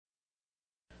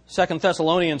2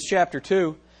 Thessalonians chapter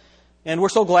 2. And we're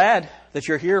so glad that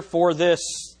you're here for this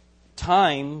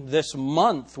time, this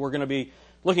month. We're going to be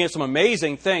looking at some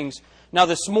amazing things. Now,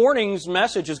 this morning's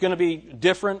message is going to be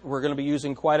different. We're going to be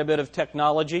using quite a bit of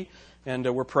technology, and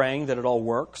we're praying that it all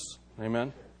works.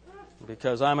 Amen.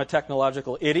 Because I'm a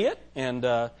technological idiot, and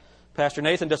Pastor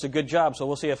Nathan does a good job, so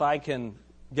we'll see if I can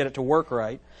get it to work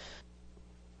right.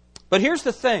 But here's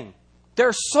the thing. There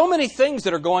are so many things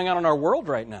that are going on in our world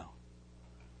right now.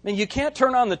 I mean, you can't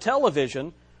turn on the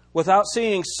television without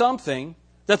seeing something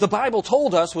that the Bible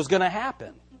told us was going to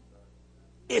happen.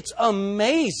 It's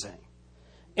amazing.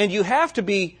 And you have to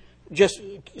be just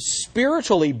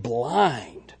spiritually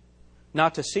blind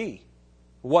not to see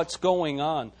what's going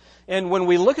on. And when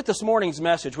we look at this morning's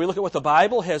message, we look at what the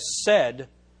Bible has said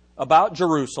about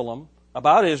Jerusalem,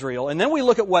 about Israel, and then we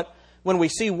look at when we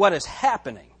see what is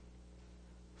happening.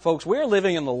 Folks, we're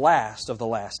living in the last of the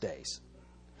last days.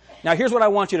 Now, here's what I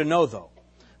want you to know, though.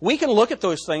 We can look at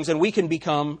those things and we can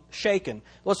become shaken.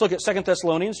 Let's look at 2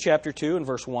 Thessalonians chapter 2 and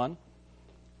verse 1.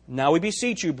 Now we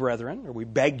beseech you, brethren, or we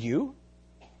beg you,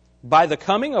 by the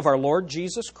coming of our Lord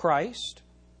Jesus Christ,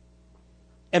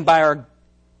 and by our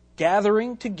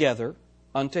gathering together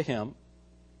unto Him,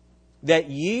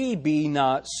 that ye be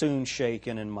not soon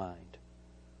shaken in mind,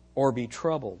 or be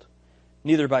troubled,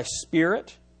 neither by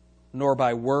spirit, nor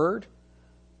by word,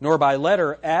 nor by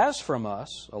letter as from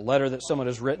us, a letter that someone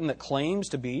has written that claims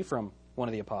to be from one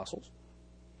of the apostles,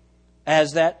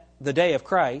 as that the day of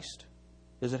Christ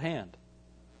is at hand.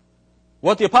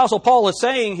 What the Apostle Paul is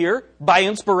saying here, by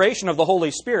inspiration of the Holy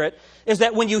Spirit, is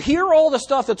that when you hear all the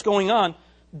stuff that's going on,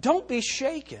 don't be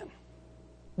shaken.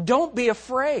 Don't be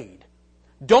afraid.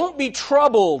 Don't be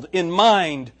troubled in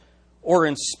mind or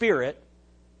in spirit,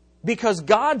 because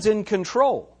God's in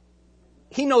control.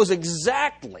 He knows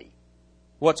exactly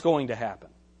what's going to happen.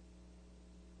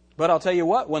 But I'll tell you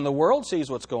what, when the world sees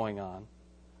what's going on,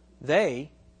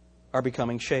 they are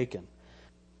becoming shaken.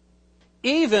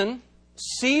 Even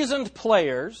seasoned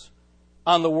players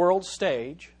on the world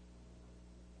stage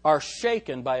are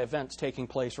shaken by events taking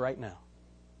place right now.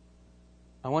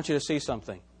 I want you to see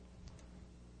something.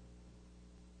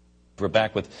 We're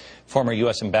back with former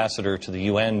U.S. Ambassador to the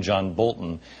UN, John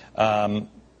Bolton.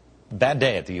 Bad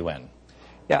day at the UN.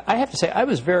 Yeah, I have to say, I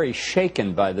was very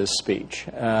shaken by this speech.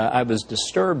 I was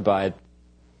disturbed by it.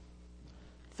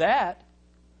 That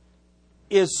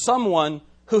is someone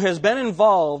who has been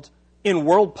involved in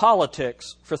world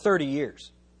politics for 30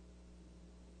 years.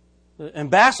 The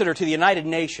ambassador to the United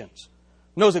Nations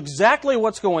knows exactly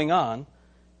what's going on,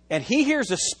 and he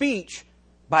hears a speech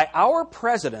by our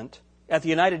president at the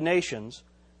United Nations,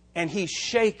 and he's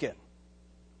shaken.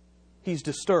 He's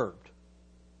disturbed.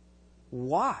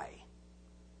 Why?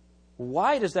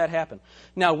 Why does that happen?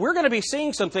 Now, we're going to be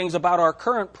seeing some things about our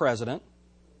current president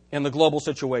and the global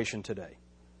situation today.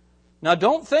 Now,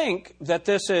 don't think that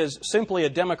this is simply a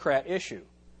Democrat issue.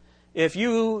 If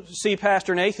you see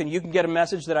Pastor Nathan, you can get a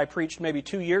message that I preached maybe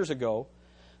 2 years ago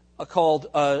called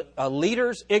A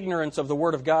Leader's Ignorance of the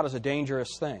Word of God is a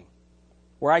Dangerous Thing,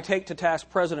 where I take to task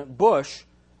President Bush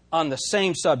on the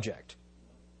same subject.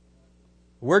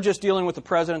 We're just dealing with the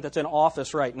president that's in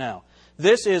office right now.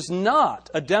 This is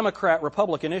not a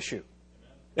Democrat-Republican issue.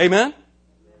 Amen?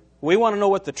 We want to know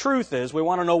what the truth is. We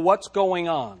want to know what's going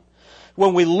on.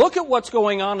 When we look at what's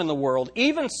going on in the world,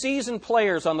 even seasoned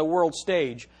players on the world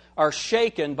stage are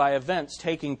shaken by events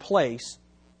taking place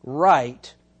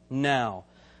right now.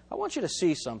 I want you to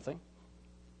see something.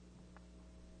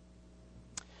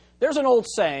 There's an old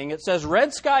saying. It says,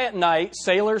 red sky at night,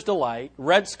 sailors delight.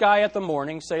 Red sky at the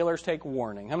morning, sailors take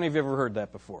warning. How many of you have ever heard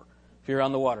that before? If you're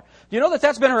on the water. Do you know that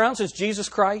that's been around since Jesus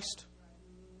Christ?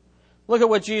 Look at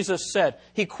what Jesus said.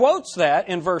 He quotes that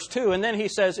in verse 2, and then he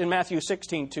says in Matthew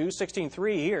 16:2,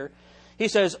 16:3 here, he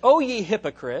says, O ye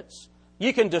hypocrites,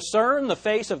 ye can discern the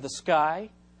face of the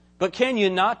sky, but can you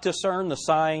not discern the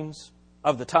signs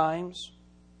of the times?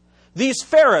 These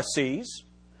Pharisees,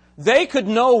 they could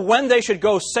know when they should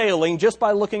go sailing just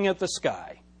by looking at the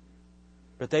sky,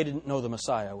 but they didn't know the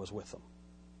Messiah was with them.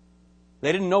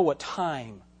 They didn't know what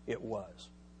time it was.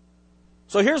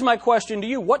 So here's my question to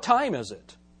you. What time is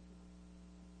it?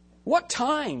 What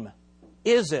time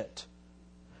is it?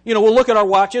 You know, we'll look at our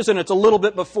watches and it's a little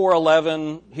bit before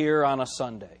 11 here on a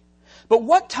Sunday. But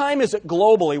what time is it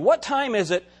globally? What time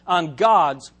is it on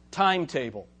God's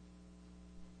timetable?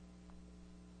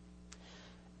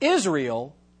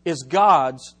 Israel is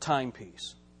God's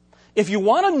timepiece. If you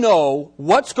want to know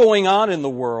what's going on in the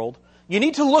world, you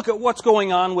need to look at what's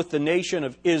going on with the nation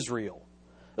of Israel.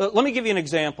 Let me give you an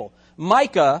example.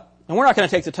 Micah And we're not going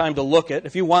to take the time to look at.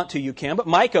 If you want to, you can. But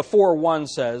Micah 4:1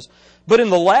 says, "But in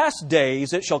the last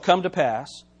days it shall come to pass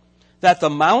that the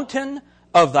mountain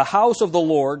of the house of the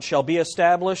Lord shall be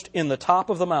established in the top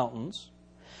of the mountains,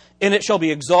 and it shall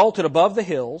be exalted above the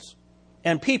hills,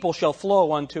 and people shall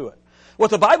flow unto it." What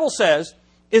the Bible says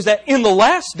is that in the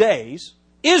last days,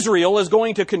 Israel is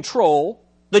going to control,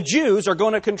 the Jews are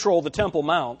going to control the Temple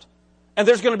Mount, and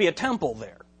there's going to be a temple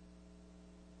there.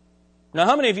 Now,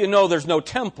 how many of you know there's no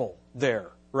temple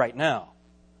there right now?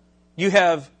 You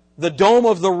have the Dome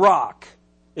of the Rock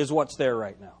is what's there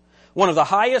right now. One of the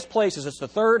highest places, it's the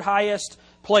third highest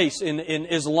place in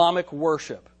Islamic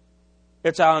worship.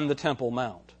 It's on the Temple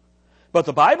Mount. But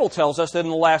the Bible tells us that in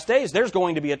the last days there's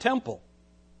going to be a temple.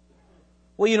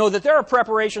 Well, you know that there are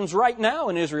preparations right now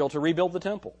in Israel to rebuild the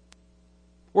temple.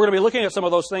 We're going to be looking at some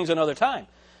of those things another time.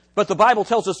 But the Bible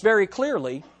tells us very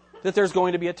clearly that there's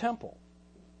going to be a temple.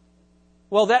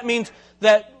 Well, that means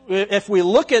that if we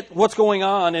look at what's going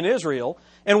on in Israel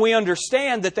and we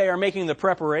understand that they are making the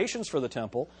preparations for the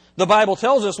temple, the Bible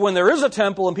tells us when there is a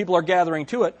temple and people are gathering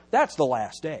to it, that's the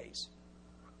last days.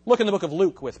 Look in the book of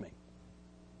Luke with me.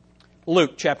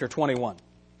 Luke chapter 21.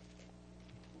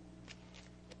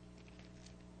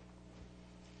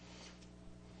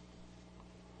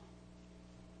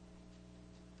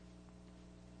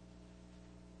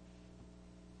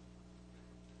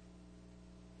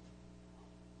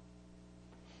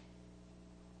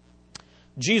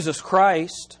 Jesus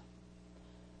Christ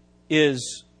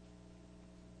is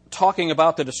talking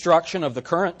about the destruction of the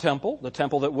current temple, the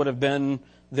temple that would have been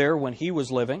there when he was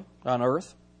living on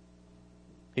earth.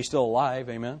 He's still alive,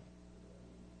 amen?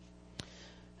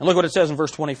 And look what it says in verse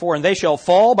 24. "And they shall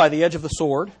fall by the edge of the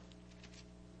sword,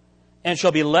 and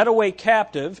shall be led away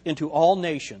captive into all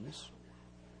nations,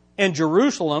 and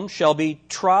Jerusalem shall be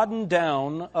trodden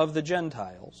down of the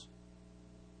Gentiles,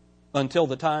 until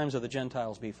the times of the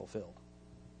Gentiles be fulfilled."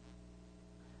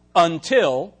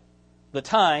 Until the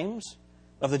times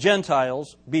of the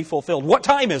Gentiles be fulfilled. What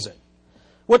time is it?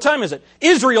 What time is it?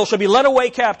 Israel shall be led away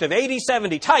captive. AD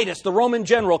 70, Titus, the Roman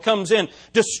general, comes in,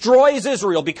 destroys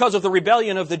Israel because of the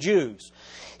rebellion of the Jews.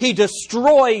 He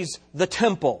destroys the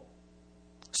temple,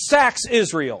 sacks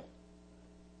Israel.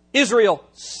 Israel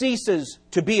ceases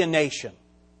to be a nation.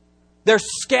 They're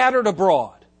scattered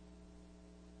abroad.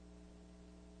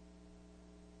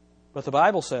 But the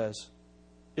Bible says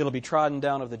it'll be trodden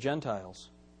down of the Gentiles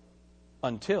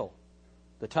until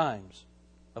the times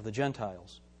of the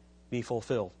Gentiles be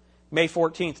fulfilled. May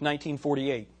 14th,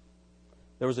 1948,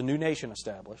 there was a new nation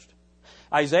established.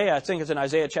 Isaiah, I think it's in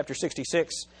Isaiah chapter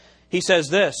 66, he says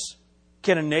this,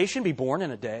 "Can a nation be born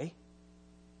in a day?"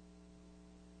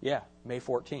 Yeah, May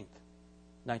 14th,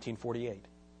 1948.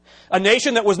 A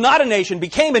nation that was not a nation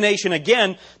became a nation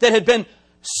again that had been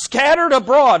scattered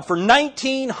abroad for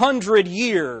 1900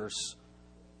 years.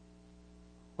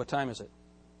 What time is it?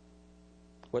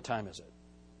 What time is it?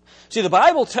 See, the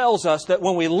Bible tells us that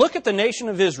when we look at the nation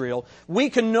of Israel,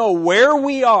 we can know where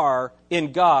we are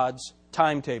in God's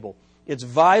timetable. It's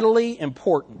vitally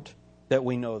important that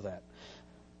we know that.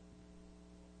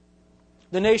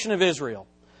 The nation of Israel.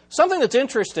 Something that's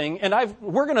interesting, and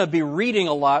we're going to be reading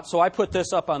a lot, so I put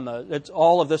this up on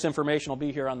all of this information will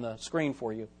be here on the screen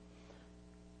for you.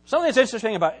 Something that's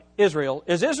interesting about Israel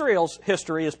is Israel's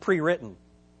history is pre-written.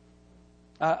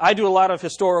 I do a lot of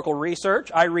historical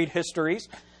research. I read histories.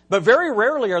 But very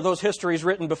rarely are those histories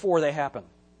written before they happen.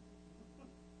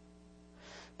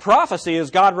 Prophecy is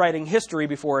God writing history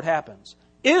before it happens.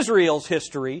 Israel's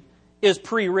history is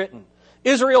pre-written.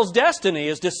 Israel's destiny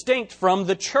is distinct from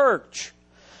the church.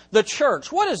 The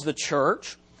church. What is the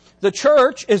church? The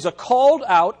church is a called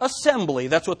out assembly.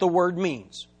 That's what the word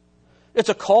means. It's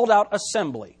a called out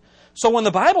assembly. So when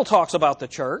the Bible talks about the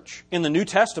church in the New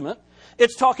Testament,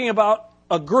 it's talking about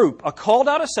a group, a called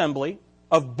out assembly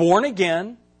of born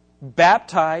again,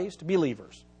 baptized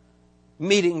believers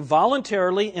meeting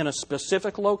voluntarily in a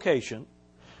specific location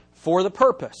for the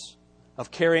purpose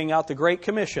of carrying out the Great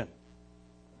Commission,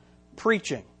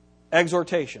 preaching,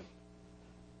 exhortation,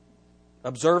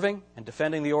 observing and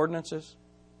defending the ordinances,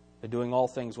 and doing all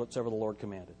things whatsoever the Lord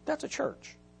commanded. That's a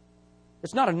church.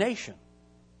 It's not a nation.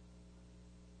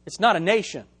 It's not a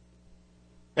nation.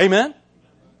 Amen?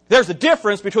 There's a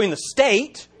difference between the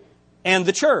state and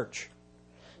the church.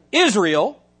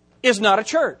 Israel is not a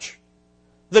church.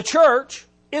 The church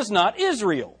is not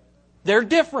Israel. They're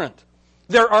different.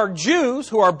 There are Jews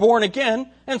who are born again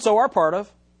and so are part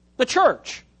of the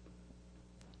church.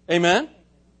 Amen?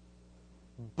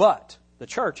 But the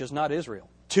church is not Israel.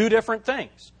 Two different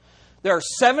things. There are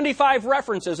 75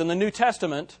 references in the New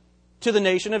Testament to the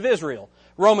nation of Israel.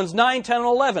 Romans 9, 10, and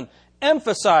 11.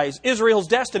 emphasize Israel's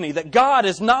destiny, that God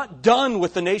is not done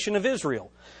with the nation of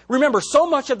Israel. Remember, so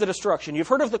much of the destruction, you've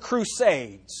heard of the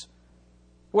Crusades,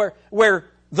 where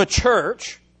the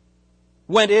church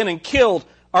went in and killed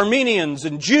Armenians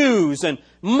and Jews and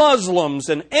Muslims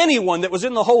and anyone that was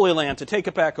in the Holy Land to take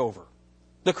it back over.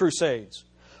 The Crusades.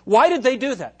 Why did they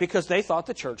do that? Because they thought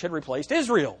the church had replaced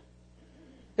Israel.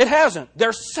 It hasn't.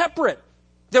 They're separate.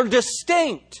 They're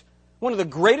distinct. One of the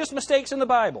greatest mistakes in the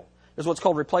Bible is what's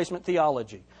called replacement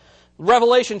theology.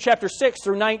 Revelation chapter 6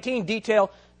 through 19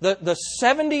 detail the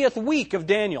 70th week of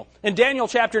Daniel. In Daniel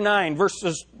chapter 9,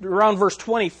 around verse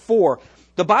 24,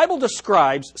 the Bible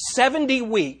describes 70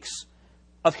 weeks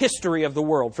of history of the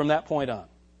world from that point on.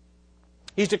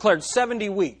 He's declared 70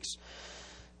 weeks.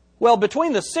 Well,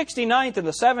 between the 69th and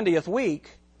the 70th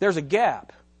week, there's a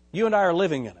gap. You and I are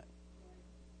living in it.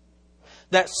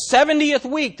 That 70th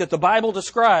week that the Bible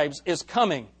describes is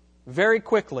coming very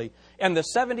quickly. And the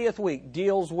 70th week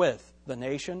deals with the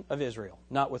nation of Israel,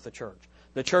 not with the church.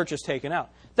 The church is taken out.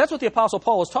 That's what the Apostle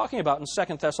Paul is talking about in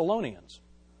 2 Thessalonians.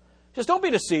 Just don't be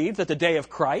deceived that the day of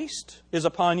Christ is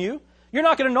upon you. You're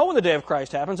not going to know when the day of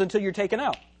Christ happens until you're taken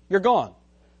out. You're gone.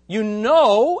 You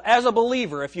know, as a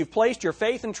believer, if you've placed your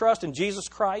faith and trust in Jesus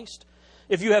Christ,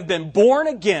 if you have been born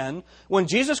again, when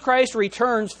Jesus Christ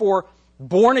returns for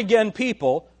born-again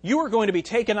people, you are going to be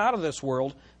taken out of this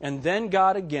world, and then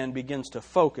God again begins to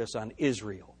focus on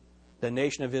Israel, the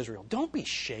nation of Israel. Don't be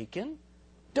shaken.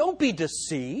 Don't be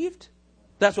deceived.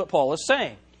 That's what Paul is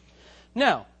saying.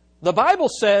 Now, the Bible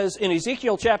says in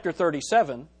Ezekiel chapter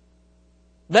 37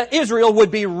 that Israel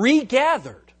would be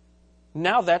regathered.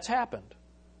 Now that's happened.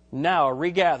 Now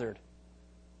regathered.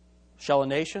 Shall a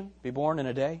nation be born in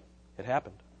a day? It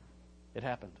happened. It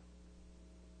happened.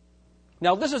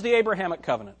 Now, this is the Abrahamic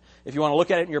covenant. If you want to look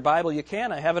at it in your Bible, you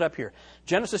can. I have it up here.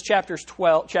 Genesis chapter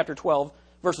 12,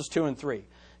 verses 2 and 3.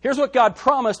 Here's what God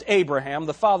promised Abraham,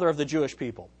 the father of the Jewish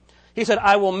people. He said,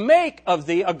 I will make of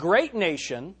thee a great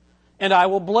nation, and I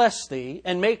will bless thee,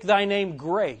 and make thy name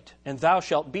great, and thou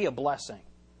shalt be a blessing.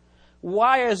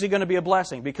 Why is he going to be a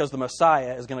blessing? Because the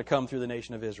Messiah is going to come through the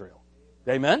nation of Israel.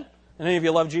 Amen? And any of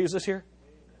you love Jesus here?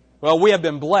 Well, we have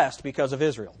been blessed because of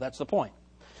Israel. That's the point.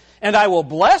 And I will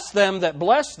bless them that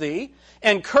bless thee,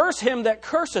 and curse him that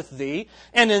curseth thee,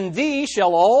 and in thee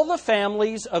shall all the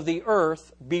families of the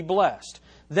earth be blessed.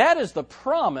 That is the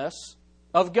promise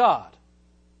of God.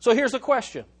 So here's the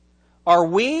question. Are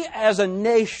we as a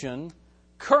nation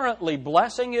currently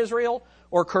blessing Israel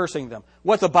or cursing them?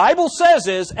 What the Bible says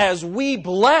is, as we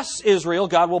bless Israel,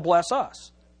 God will bless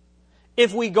us.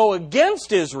 If we go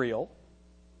against Israel,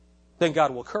 then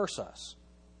God will curse us.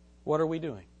 What are we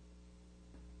doing?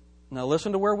 Now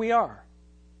listen to where we are.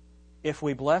 If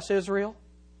we bless Israel,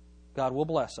 God will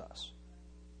bless us.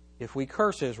 If we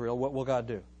curse Israel, what will God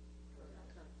do?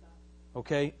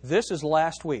 Okay, this is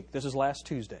last week. This is last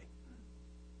Tuesday.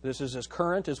 This is as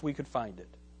current as we could find it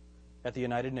at the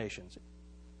United Nations.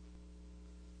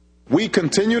 We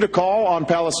continue to call on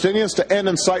Palestinians to end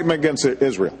incitement against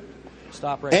Israel.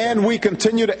 Stop right And there. we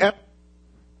continue to...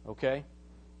 Okay?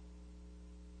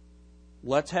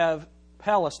 Let's have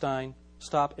Palestine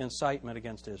stop incitement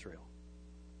against Israel.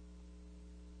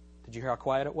 Did you hear how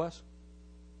quiet it was?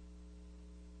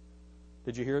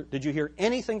 Did you hear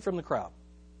anything from the crowd?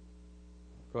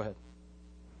 Go ahead.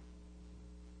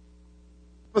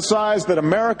 Emphasize that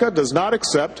America does not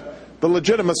accept the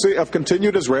legitimacy of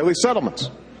continued Israeli settlements.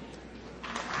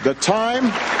 The time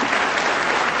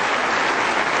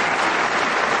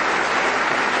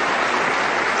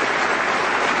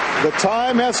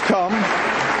has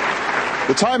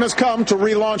come to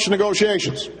relaunch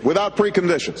negotiations without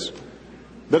preconditions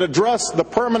that address the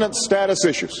permanent status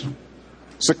issues: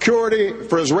 security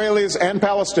for Israelis and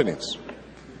Palestinians,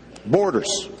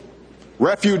 borders,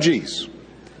 refugees,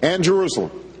 and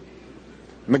Jerusalem.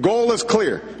 And the goal is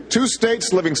clear: two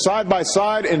states living side by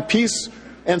side in peace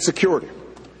and security.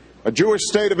 A Jewish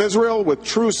state of Israel with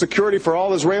true security for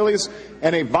all Israelis,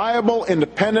 and a viable,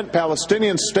 independent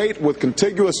Palestinian state with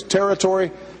contiguous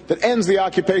territory that ends the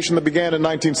occupation that began in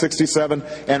 1967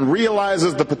 and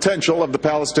realizes the potential of the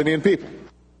Palestinian people.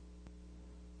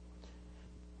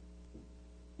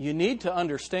 You need to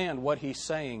understand what he's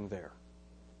saying there.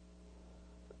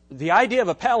 The idea of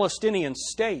a Palestinian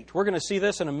state, we're going to see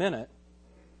this in a minute.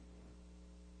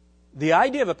 The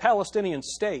idea of a Palestinian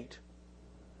state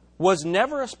was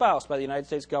never espoused by the United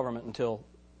States government until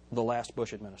the last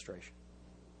Bush administration.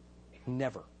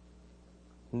 Never.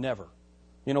 Never.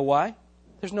 You know why?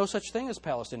 There's no such thing as a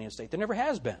Palestinian state. There never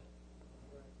has been.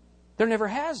 There never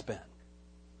has been.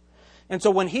 And so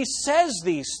when he says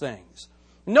these things,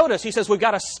 notice he says we've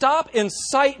got to stop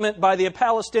incitement by the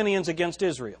Palestinians against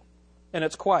Israel. and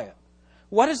it's quiet.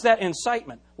 What is that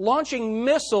incitement? Launching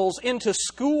missiles into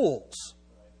schools.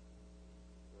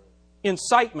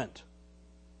 Incitement.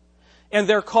 And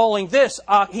they're calling this,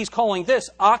 he's calling this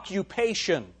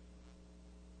occupation.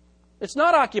 It's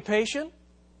not occupation.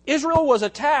 Israel was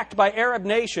attacked by Arab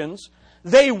nations.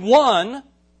 They won,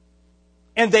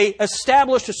 and they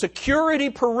established a security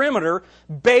perimeter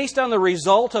based on the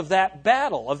result of that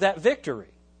battle, of that victory.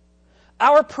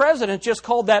 Our president just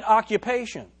called that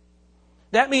occupation.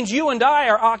 That means you and I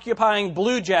are occupying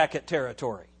Blue Jacket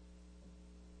territory.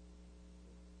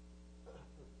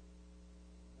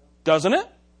 Doesn't it?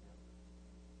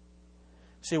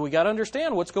 See, we got to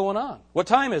understand what's going on. What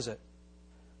time is it?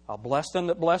 I'll bless them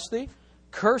that bless thee,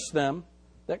 curse them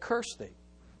that curse thee.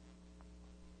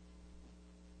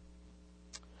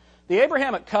 The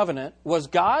Abrahamic covenant was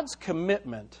God's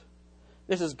commitment.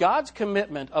 This is God's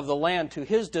commitment of the land to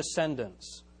his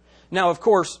descendants. Now, of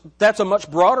course, that's a much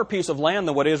broader piece of land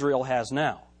than what Israel has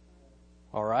now.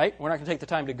 All right? We're not going to take the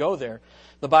time to go there.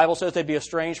 The Bible says they'd be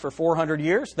estranged for 400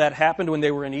 years. That happened when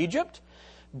they were in Egypt.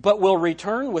 But will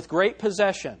return with great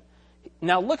possession.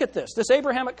 Now, look at this. This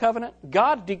Abrahamic covenant,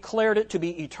 God declared it to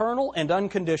be eternal and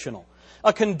unconditional.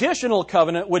 A conditional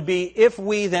covenant would be if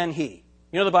we, then he.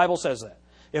 You know, the Bible says that.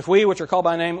 If we, which are called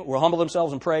by name, will humble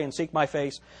themselves and pray and seek my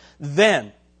face,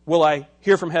 then will I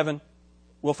hear from heaven,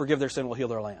 will forgive their sin, will heal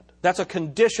their land. That's a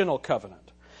conditional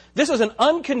covenant. This is an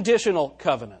unconditional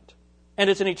covenant, and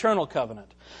it's an eternal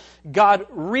covenant. God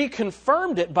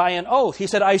reconfirmed it by an oath. He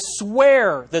said, I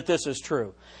swear that this is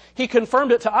true. He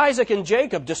confirmed it to Isaac and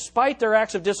Jacob despite their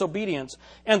acts of disobedience,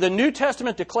 and the New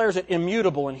Testament declares it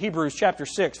immutable in Hebrews chapter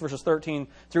 6, verses 13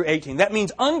 through 18. That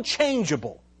means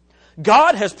unchangeable.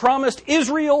 God has promised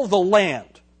Israel the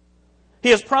land. He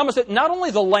has promised it not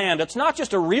only the land, it's not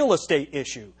just a real estate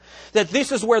issue, that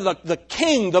this is where the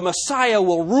king, the Messiah,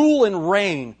 will rule and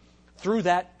reign through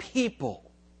that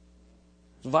people.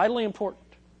 It's vitally important.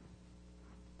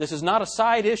 This is not a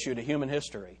side issue to human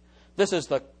history. This is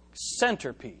the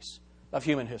centerpiece of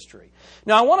human history.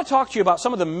 Now, I want to talk to you about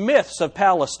some of the myths of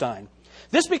Palestine.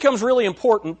 This becomes really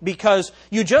important because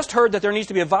you just heard that there needs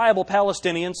to be a viable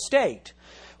Palestinian state.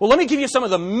 Well, let me give you some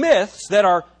of the myths that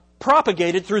are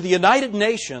propagated through the United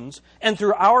Nations and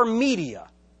through our media.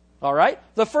 All right?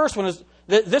 The first one is,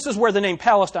 this is where the name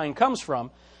Palestine comes from.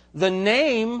 The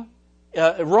name,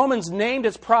 Romans named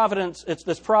this province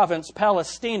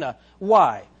Palestina.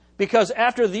 Why? Because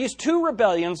after these two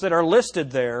rebellions that are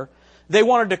listed there, they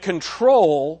wanted to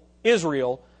control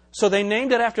Israel, so they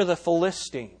named it after the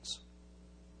Philistines.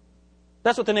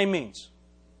 That's what the name means.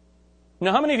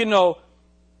 Now, how many of you know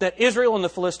that Israel and the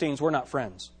Philistines were not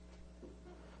friends?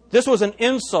 This was an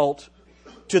insult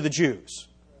to the Jews.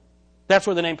 That's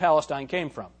where the name Palestine came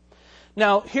from.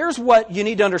 Now, here's what you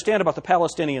need to understand about the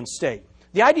Palestinian state.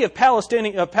 The idea of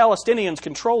Palestinians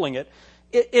controlling it,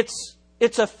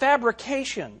 it's a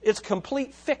fabrication. It's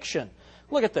complete fiction.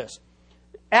 Look at this.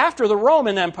 After the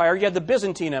Roman Empire, you had the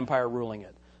Byzantine Empire ruling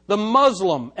it, the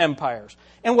Muslim empires.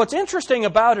 And what's interesting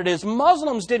about it is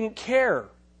Muslims didn't care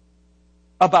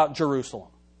about Jerusalem.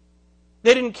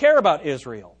 They didn't care about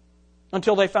Israel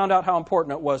until they found out how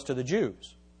important it was to the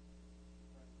Jews.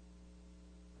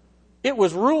 It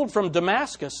was ruled from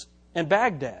Damascus and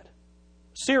Baghdad,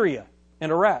 Syria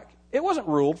and Iraq. It wasn't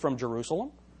ruled from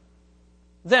Jerusalem.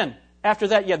 Then, after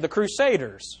that, you had the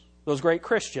Crusaders, those great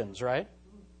Christians, right?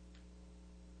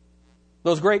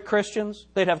 Those great Christians,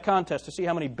 they'd have contests to see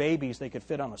how many babies they could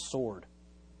fit on a sword.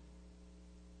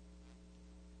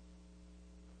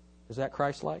 Is that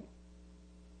Christ-like?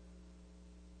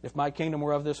 If my kingdom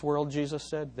were of this world, Jesus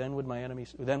said, then would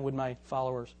my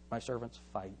followers, my servants,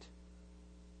 fight.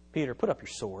 Peter, put up your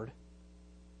sword.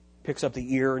 Picks up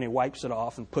the ear and he wipes it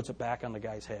off and puts it back on the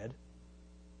guy's head.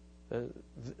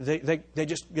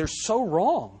 They're so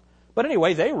wrong. But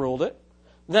anyway, they ruled it.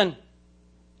 Then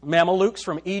Mamelukes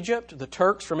from Egypt, the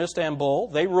Turks from Istanbul,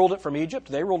 they ruled it from Egypt,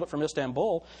 they ruled it from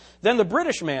Istanbul. Then the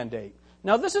British Mandate.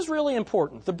 Now this is really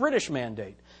important, the British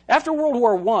Mandate. After World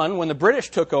War I, when the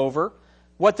British took over,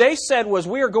 what they said was,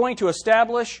 we are going to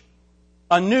establish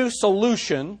a new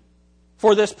solution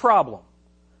for this problem.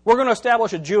 We're going to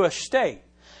establish a Jewish state.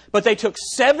 But they took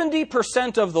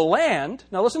 70% of the land,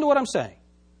 now listen to what I'm saying,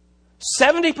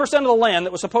 70% of the land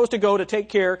that was supposed to go to take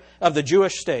care of the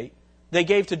Jewish state, they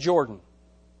gave to Jordan.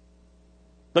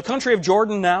 The country of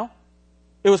Jordan now,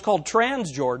 it was called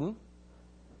Transjordan,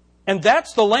 and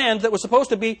that's the land that was supposed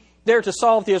to be there to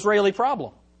solve the Israeli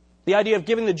problem. The idea of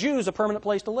giving the Jews a permanent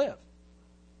place to live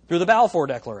through the Balfour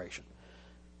Declaration.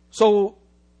 So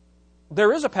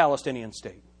there is a Palestinian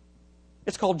state.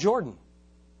 It's called Jordan.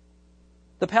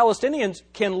 The Palestinians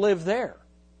can live there.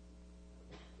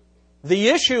 The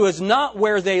issue is not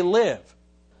where they live.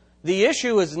 The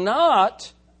issue is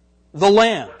not the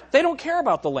land. They don't care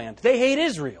about the land. They hate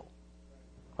Israel.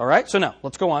 All right, so now,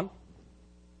 let's go on.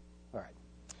 All right.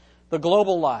 The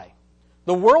global lie.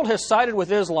 The world has sided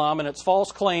with Islam in its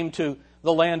false claim to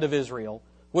the land of Israel,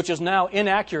 which is now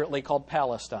inaccurately called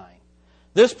Palestine.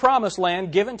 This promised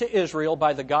land given to Israel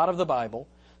by the God of the Bible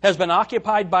has been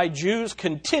occupied by Jews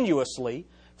continuously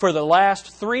for the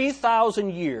last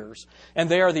 3,000 years, and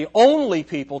they are the only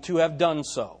people to have done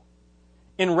so.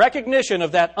 In recognition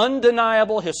of that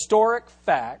undeniable historic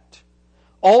fact,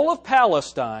 all of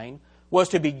Palestine was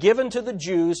to be given to the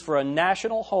Jews for a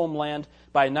national homeland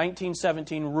by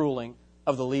 1917 ruling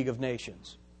of the League of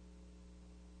Nations.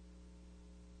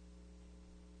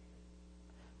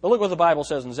 But look what the Bible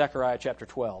says in Zechariah chapter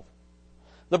 12.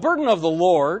 The burden of the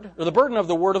Lord, or the burden of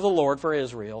the word of the Lord for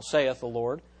Israel, saith the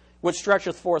Lord, which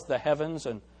stretcheth forth the heavens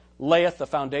and layeth the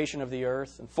foundation of the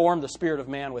earth and formed the spirit of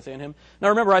man within him. Now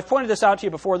remember, I've pointed this out to you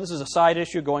before. This is a side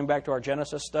issue going back to our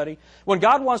Genesis study. When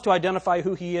God wants to identify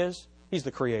who He is, He's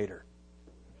the Creator.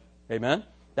 Amen?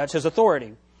 That's His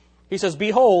authority. He says,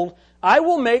 Behold, I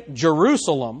will make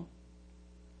Jerusalem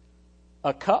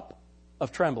a cup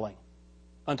of trembling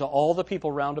unto all the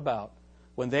people round about,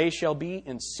 when they shall be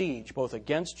in siege both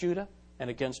against Judah and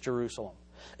against Jerusalem.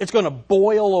 It's going to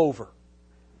boil over.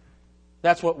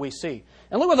 That's what we see.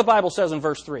 And look what the Bible says in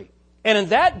verse 3. And in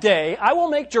that day I will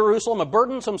make Jerusalem a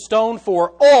burdensome stone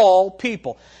for all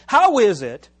people. How is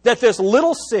it that this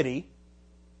little city,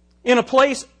 in a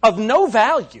place of no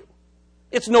value,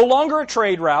 it's no longer a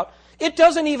trade route, it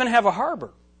doesn't even have a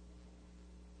harbor?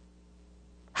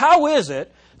 How is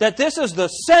it that this is the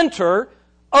center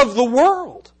of the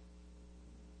world?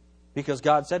 Because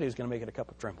God said He was going to make it a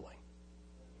cup of trembling.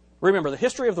 Remember, the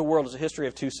history of the world is a history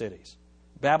of two cities,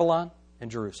 Babylon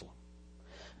and Jerusalem.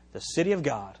 The city of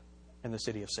God and the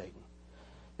city of Satan.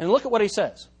 And look at what He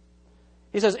says.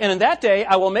 He says, And in that day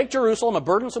I will make Jerusalem a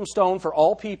burdensome stone for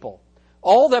all people.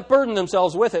 All that burden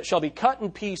themselves with it shall be cut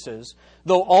in pieces,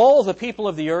 though all the people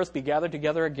of the earth be gathered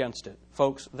together against it.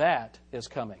 Folks, that is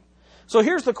coming. So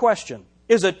here's the question.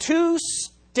 Is a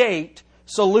two-state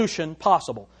solution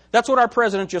possible? That's what our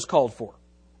president just called for.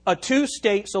 A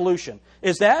two-state solution.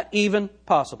 Is that even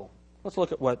possible? Let's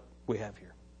look at what we have here.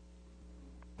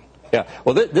 Yeah,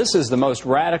 well, this is the most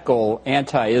radical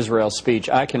anti-Israel speech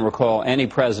I can recall any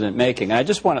president making. And I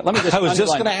just want to, let me just I was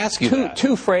just underline going to ask you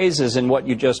two phrases in what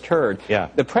you just heard. Yeah.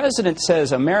 The president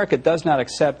says America does not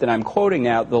accept, and I'm quoting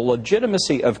now, the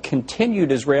legitimacy of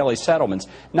continued Israeli settlements,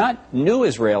 not new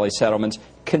Israeli settlements,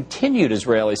 continued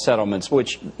Israeli settlements,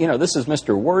 which, you know, this is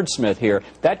Mr. Wordsmith here.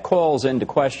 That calls into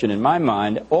question, in my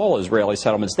mind, all Israeli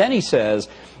settlements. Then he says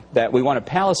that we want a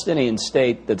Palestinian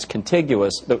state that's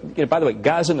contiguous. By the way,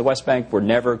 Gaza and the West Bank were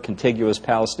never contiguous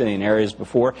Palestinian areas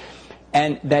before.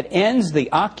 And that ends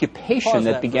the occupation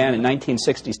that began in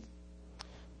 1960.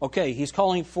 Okay, he's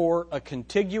calling for a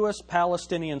contiguous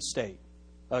Palestinian state.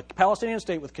 A Palestinian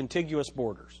state with contiguous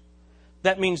borders.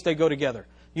 That means they go together.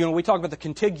 You know, we talk about the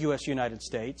contiguous United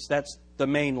States. That's the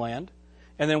mainland.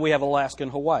 And then we have Alaska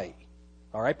and Hawaii.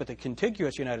 All right, but the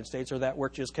contiguous United States are that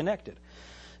which is connected.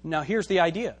 Now, here's the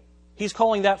idea. He's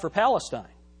calling that for Palestine.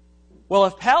 Well,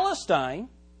 if Palestine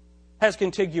has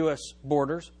contiguous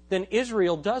borders, then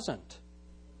Israel doesn't.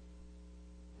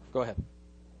 Go ahead.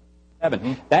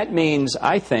 That means,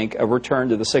 I think, a return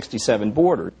to the 67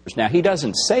 borders. Now, he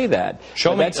doesn't say that.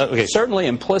 Show me. That's certainly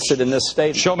implicit in this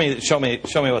statement. Show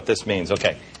me what this means.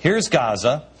 Okay, here's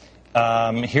Gaza.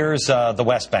 Here's the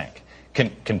West Bank.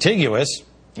 Contiguous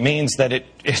means that it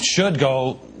should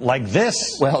go like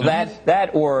this. Well,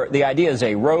 that or the idea is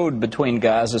a road between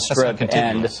Gaza Strip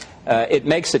and it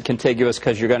makes it contiguous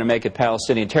because you're going to make it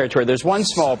Palestinian territory. There's one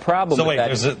small problem so with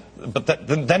wait, that.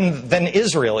 Then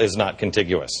Israel is not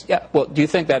contiguous. Yeah. Well, do you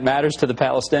think that matters to the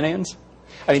Palestinians?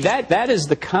 I mean, that is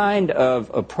the kind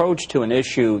of approach to an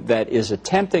issue that is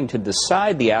attempting to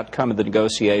decide the outcome of the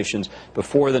negotiations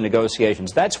before the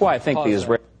negotiations. That's why I think the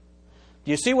Israelis.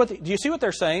 Do you see what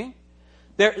they're saying?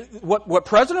 What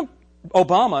President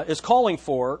Obama is calling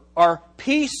for are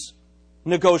peace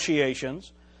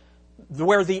negotiations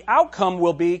where the outcome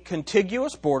will be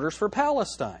contiguous borders for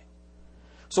Palestine.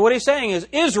 So what he's saying is,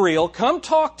 Israel, come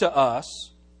talk to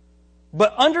us,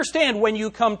 but understand when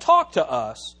you come talk to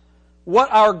us,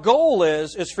 what our goal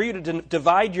is for you to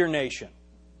divide your nation.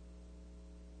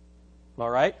 All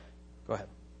right? Go ahead.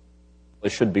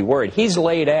 Should be worried. He's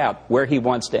laid out where he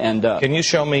wants to end up. Can you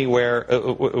show me where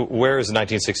is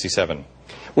 1967?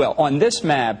 Well, on this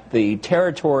map, the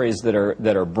territories that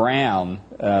are brown,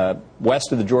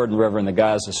 west of the Jordan River and the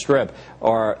Gaza Strip,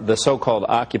 are the so-called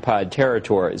occupied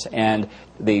territories. And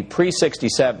the the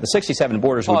 67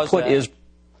 borders would put Israel.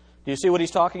 Do you see what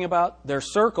he's talking about? They're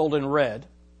circled in red.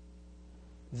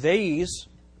 These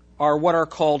are what are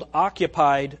called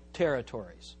occupied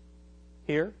territories.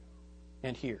 Here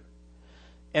and here.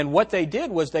 And what they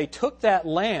did was they took that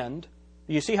land.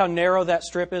 Do you see how narrow that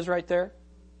strip is right there?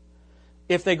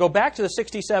 If they go back to the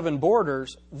 67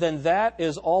 borders, then that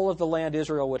is all of the land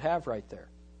Israel would have right there.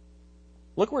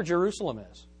 Look where Jerusalem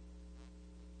is.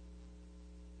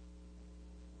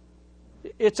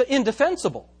 It's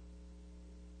indefensible.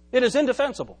 It is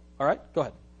indefensible. All right? Go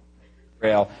ahead.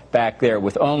 Back there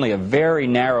with only a very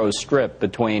narrow strip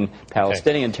between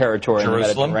Palestinian territory and the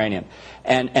Mediterranean.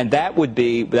 And that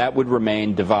would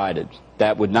remain divided.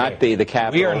 That would not be the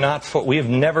capital. We have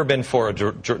never been for a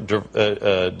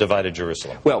divided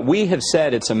Jerusalem. Well, we have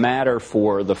said it's a matter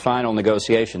for the final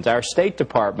negotiations. Our State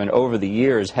Department over the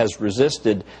years has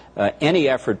resisted any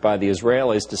effort by the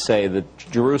Israelis to say that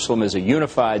Jerusalem is a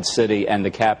unified city and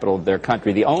the capital of their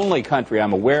country. The only country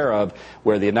I'm aware of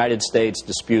where the United States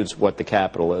disputes what the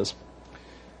capital is.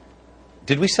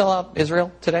 Did we sell out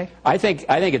Israel today? I think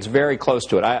it's very close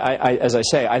to it. As I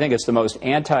say, I think it's the most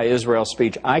anti-Israel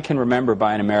speech I can remember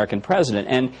by an American president.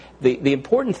 And the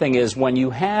important thing is when you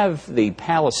have the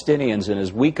Palestinians in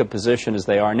as weak a position as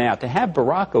they are now, to have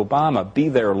Barack Obama be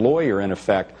their lawyer, in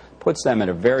effect, puts them in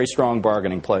a very strong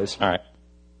bargaining place. All right.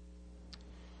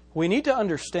 We need to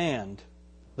understand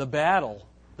the battle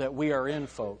that we are in,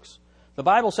 folks. The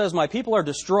Bible says, "My people are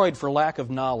destroyed for lack of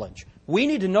knowledge." We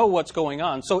need to know what's going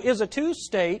on. So is a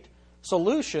two-state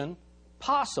solution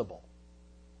possible?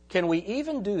 Can we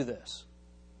even do this?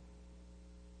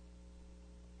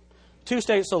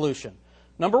 Two-state solution.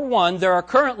 Number one, there are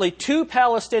currently two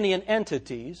Palestinian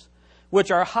entities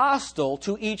which are hostile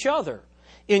to each other.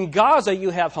 In Gaza,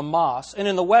 you have Hamas, and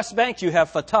in the West Bank, you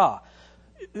have Fatah.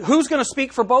 Who's going to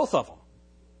speak for both of them?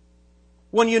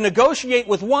 When you negotiate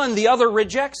with one, the other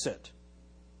rejects it.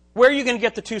 Where are you going to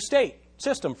get the two-state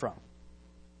system from?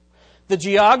 The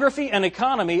geography and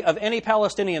economy of any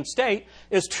Palestinian state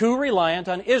is too reliant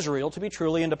on Israel to be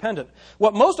truly independent.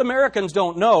 What most Americans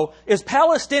don't know is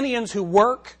Palestinians who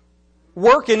work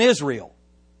in Israel.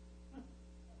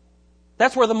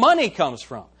 That's where the money comes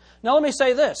from. Now let me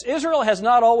say this. Israel has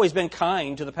not always been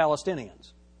kind to the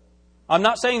Palestinians. I'm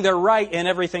not saying they're right in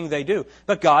everything they do,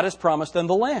 but God has promised them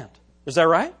the land. Is that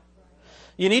right?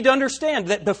 You need to understand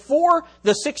that before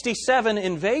the 67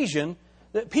 invasion,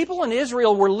 that people in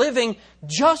Israel were living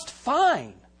just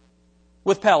fine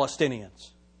with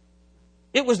Palestinians.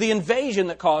 It was the invasion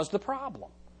that caused the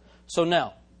problem. So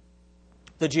now,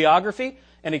 the geography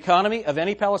and economy of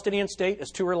any Palestinian state is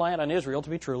too reliant on Israel to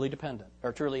be truly independent.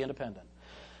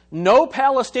 No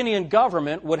Palestinian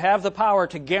government would have the power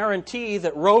to guarantee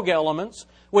that rogue elements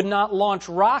would not launch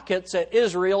rockets at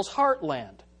Israel's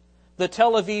heartland, the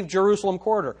Tel Aviv-Jerusalem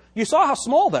corridor. You saw how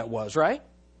small that was, right?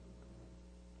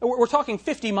 We're talking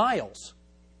 50 miles.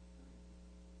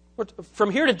 From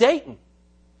here to Dayton.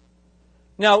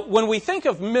 Now, when we think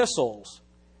of missiles,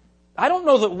 I don't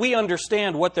know that we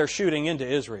understand what they're shooting into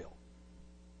Israel.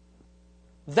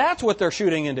 That's what they're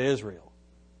shooting into Israel.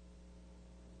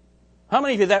 How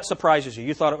many of you that surprises you?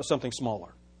 You thought it was something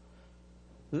smaller.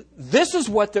 This is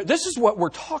what we're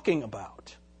talking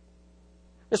about.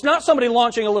 It's not somebody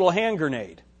launching a little hand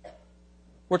grenade.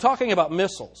 We're talking about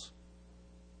missiles.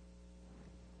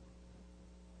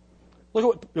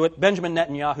 Look at what Benjamin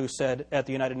Netanyahu said at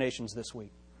the United Nations this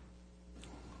week.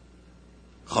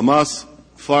 Hamas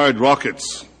fired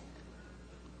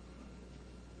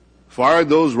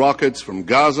those rockets from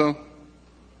Gaza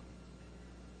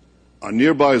on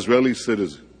nearby Israeli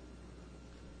citizens.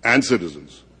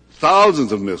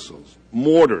 Thousands of missiles,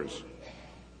 mortars,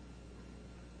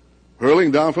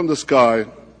 hurling down from the sky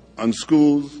on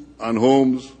schools, on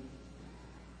homes,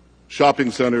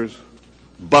 shopping centers,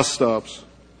 bus stops.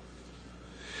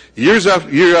 Year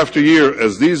after year,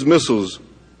 as these missiles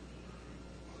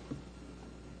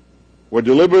were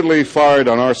deliberately fired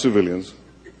on our civilians,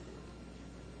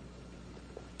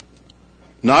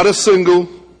 not a single,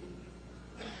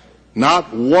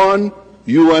 not one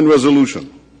UN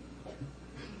resolution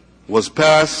was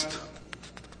passed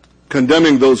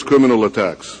condemning those criminal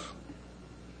attacks.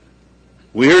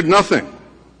 We heard nothing,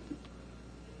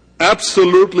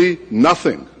 absolutely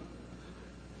nothing,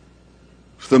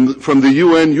 from the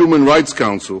UN Human Rights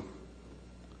Council,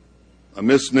 a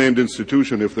misnamed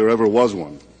institution if there ever was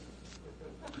one.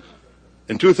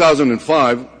 In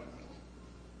 2005,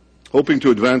 hoping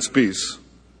to advance peace,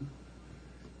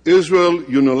 Israel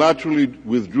unilaterally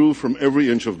withdrew from every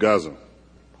inch of Gaza.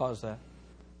 Pause that.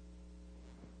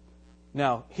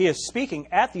 Now, he is speaking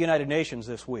at the United Nations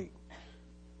this week.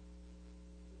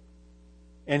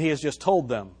 And he has just told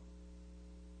them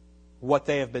what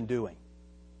they have been doing.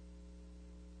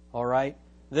 All right?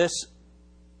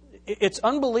 It's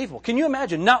unbelievable. Can you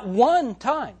imagine? Not one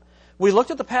time. We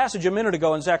looked at the passage a minute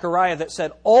ago in Zechariah that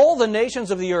said all the nations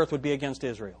of the earth would be against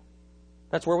Israel.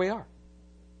 That's where we are.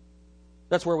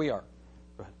 That's where we are.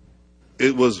 Go ahead.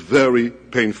 It was very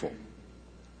painful.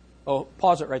 Oh,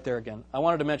 pause it right there again. I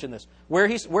wanted to mention this. Where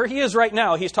he is right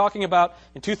now, he's talking about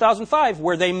in 2005,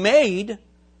 where they made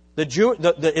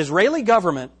the Israeli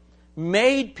government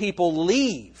made people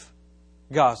leave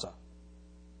Gaza.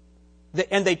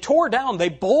 And they tore down, they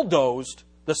bulldozed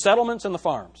the settlements and the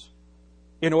farms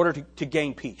in order to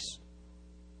gain peace.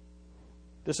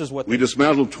 This is what we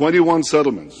dismantled 21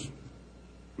 settlements,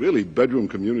 really bedroom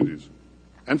communities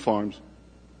and farms.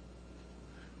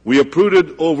 We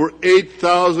uprooted over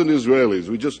 8,000 Israelis.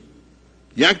 We just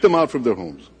yanked them out from their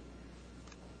homes.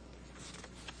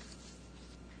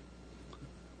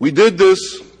 We did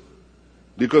this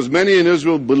because many in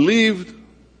Israel believed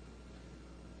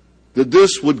that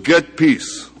this would get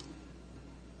peace.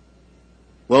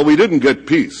 Well, we didn't get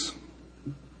peace.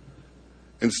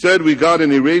 Instead, we got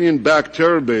an Iranian-backed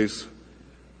terror base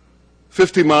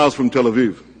 50 miles from Tel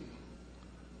Aviv.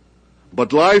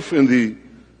 But life in the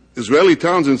Israeli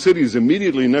towns and cities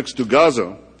immediately next to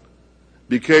Gaza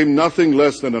became nothing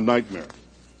less than a nightmare.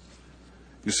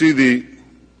 You see, the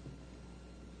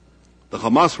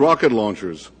Hamas rocket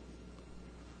launchers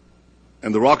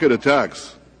and the rocket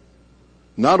attacks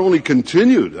not only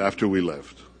continued after we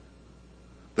left,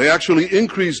 they actually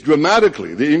increased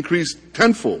dramatically. They increased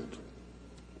tenfold.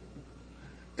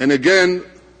 And again,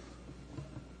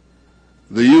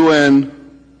 the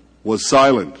UN was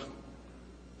silent.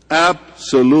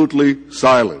 Absolutely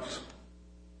silent.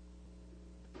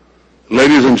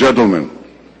 Ladies and gentlemen,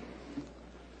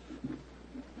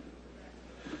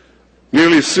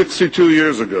 nearly 62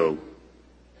 years ago,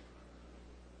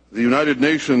 the United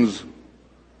Nations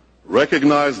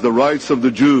recognized the rights of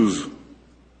the Jews,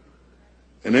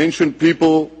 an ancient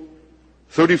people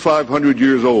 3,500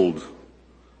 years old,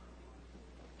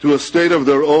 to a state of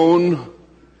their own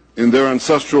in their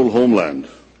ancestral homeland.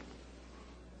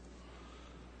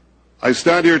 I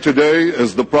stand here today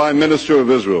as the Prime Minister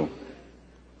of Israel,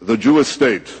 the Jewish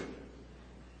state,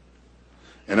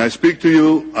 and I speak to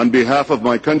you on behalf of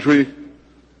my country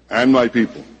and my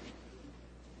people.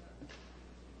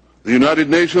 The United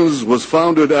Nations was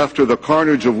founded after the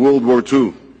carnage of World War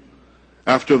II,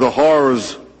 after the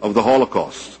horrors of the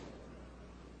Holocaust.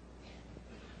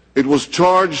 It was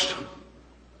charged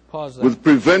with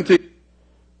preventing...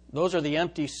 Those are the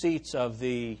empty seats of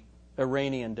the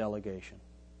Iranian delegation.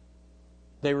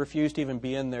 They refused to even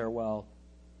be in there while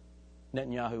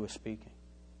Netanyahu was speaking.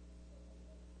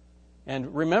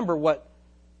 And remember what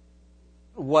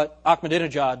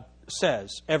Ahmadinejad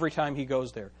says every time he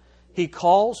goes there. He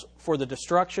calls for the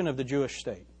destruction of the Jewish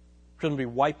state, for them to be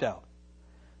wiped out.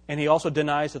 And he also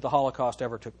denies that the Holocaust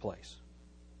ever took place.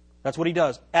 That's what he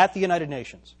does at the United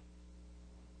Nations.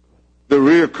 The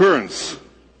reoccurrence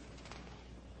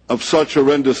of such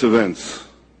horrendous events.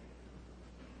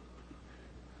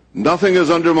 Nothing has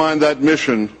undermined that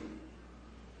mission,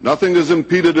 nothing has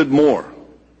impeded it more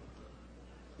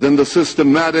than the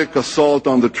systematic assault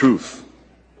on the truth.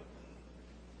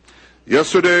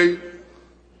 Yesterday,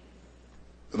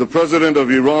 the President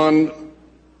of Iran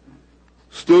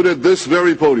stood at this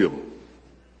very podium,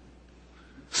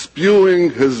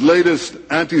 spewing his latest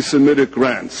anti-Semitic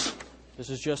rants. This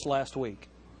is just last week.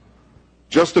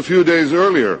 Just a few days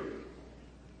earlier,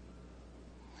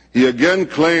 he again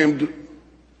claimed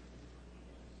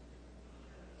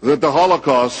that the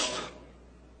Holocaust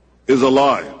is a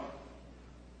lie.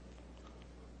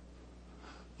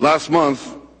 Last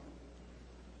month,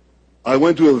 I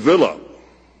went to a villa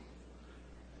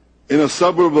in a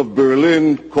suburb of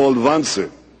Berlin called Wannsee.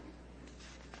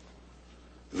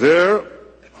 There,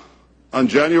 on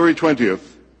January 20th,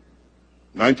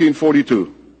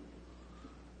 1942,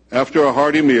 after a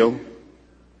hearty meal,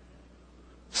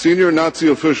 senior Nazi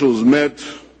officials met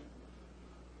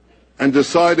and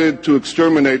decided to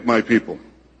exterminate my people.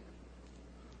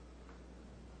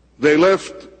 They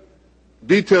left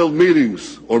detailed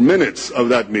meetings or minutes of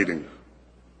that meeting,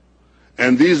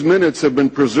 and these minutes have been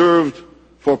preserved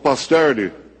for posterity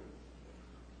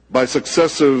by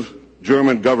successive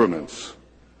German governments.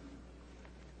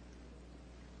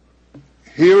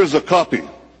 Here is a copy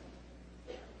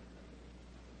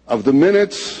of the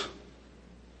minutes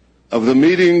of the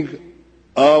meeting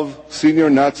of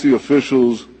senior Nazi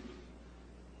officials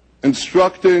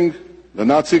instructing the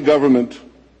Nazi government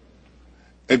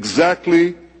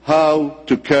exactly how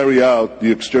to carry out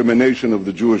the extermination of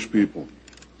the Jewish people.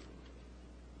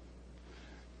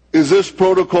 Is this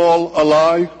protocol a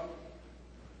lie?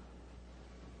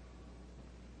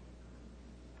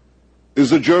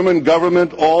 Is the German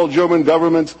government, all German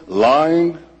governments,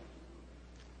 lying?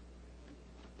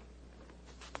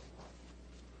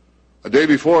 A day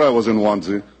before I was in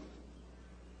Wannsee,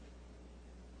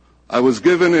 I was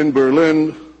given in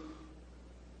Berlin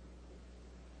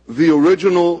the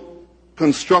original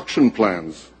construction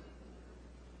plans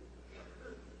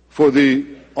for the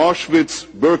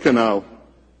Auschwitz-Birkenau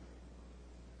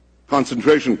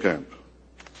concentration camp.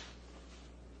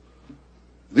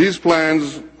 These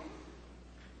plans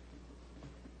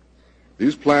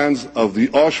of the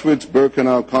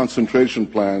Auschwitz-Birkenau concentration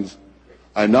plans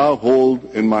I now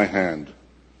hold in my hand.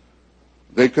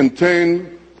 They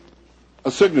contain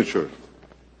a signature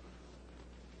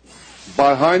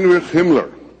by Heinrich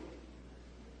Himmler,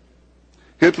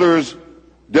 Hitler's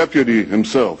deputy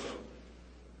himself.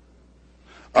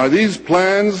 Are these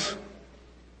plans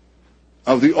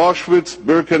of the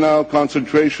Auschwitz-Birkenau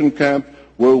concentration camp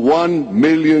where 1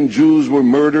 million Jews were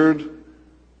murdered?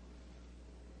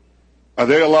 Are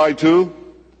they a lie too?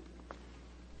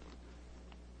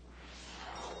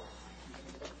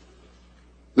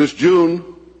 This June,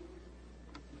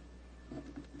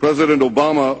 President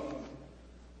Obama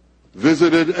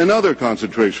visited another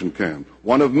concentration camp,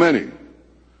 one of many,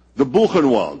 the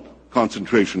Buchenwald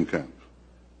concentration camp.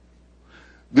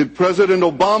 Did President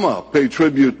Obama pay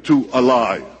tribute to a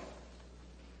lie?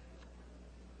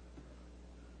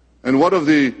 And what of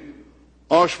the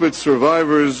Auschwitz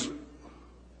survivors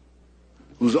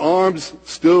whose arms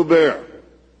still bear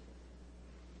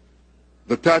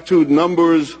the tattooed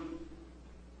numbers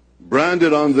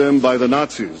branded on them by the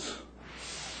Nazis?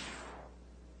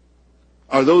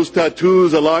 Are those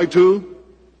tattoos a lie too?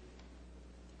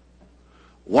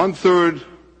 1/3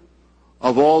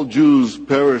 of all Jews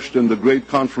perished in the great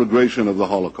conflagration of the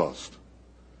Holocaust.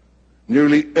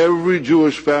 Nearly every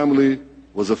Jewish family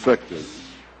was affected.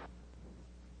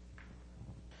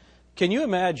 Can you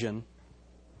imagine,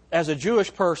 as a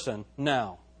Jewish person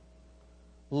now,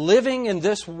 living in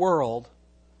this world,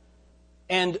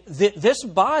 and this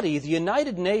body, the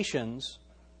United Nations,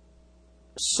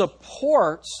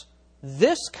 supports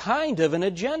this kind of an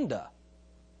agenda?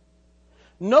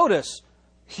 Notice,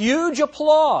 huge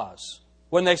applause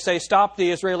when they say stop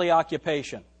the Israeli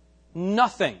occupation.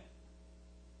 Nothing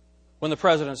when the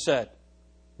president said,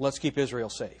 let's keep Israel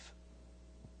safe.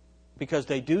 Because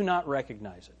they do not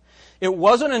recognize it. It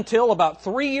wasn't until about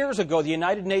 3 years ago the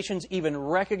United Nations even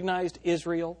recognized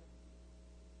Israel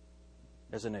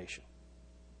as a nation.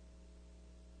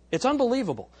 It's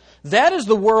unbelievable. That is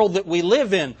the world that we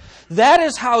live in. That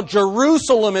is how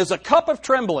Jerusalem is a cup of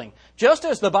trembling, just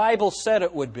as the Bible said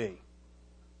it would be.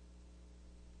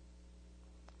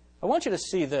 I want you to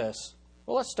see this.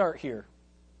 Well, let's start here.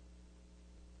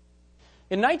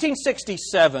 In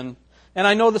 1967, and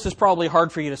I know this is probably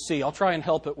hard for you to see, I'll try and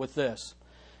help it with this.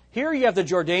 Here you have the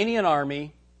Jordanian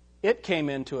army. It came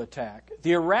in to attack.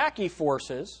 The Iraqi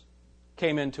forces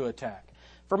came in to attack.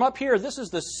 From up here, this is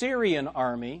the Syrian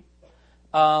army.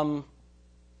 Then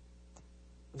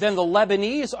the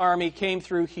Lebanese army came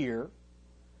through here.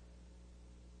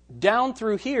 Down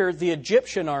through here, the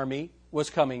Egyptian army was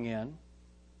coming in.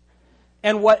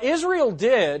 And what Israel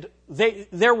did,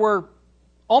 there were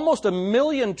almost 1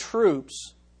 million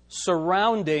troops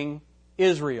surrounding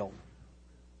Israel.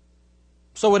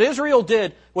 So what Israel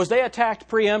did was they attacked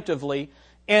preemptively,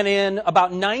 and in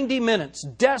about 90 minutes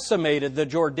decimated the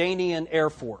Jordanian Air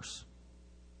Force.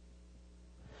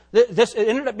 This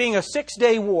ended up being a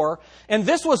 6-day war, and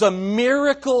this was a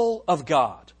miracle of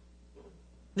God.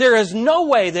 There is no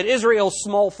way that Israel's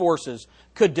small forces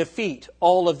could defeat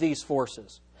all of these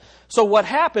forces. So what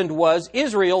happened was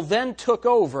Israel then took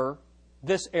over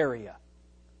this area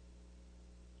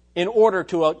in order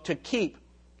to keep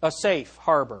a safe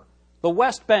harbor. The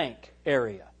West Bank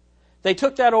area. They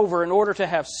took that over in order to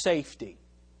have safety.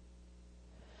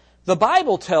 The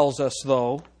Bible tells us,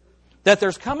 though, that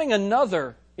there's coming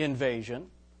another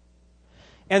invasion.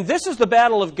 And this is the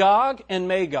battle of Gog and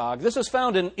Magog. This is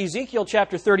found in Ezekiel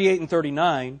chapter 38 and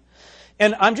 39.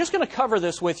 And I'm just going to cover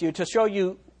this with you to show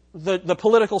you the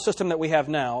political system that we have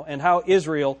now and how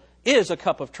Israel is a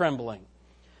cup of trembling.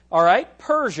 All right,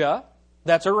 Persia,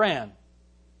 that's Iran.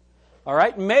 All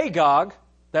right, Magog,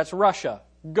 that's Russia.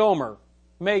 Gomer,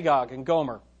 Magog and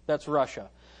Gomer, that's Russia.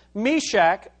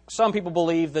 Meshach, some people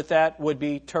believe that would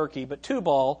be Turkey, but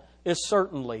Tubal is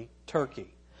certainly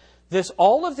Turkey.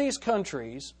 All of these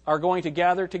countries are going to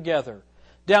gather together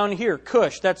Down here,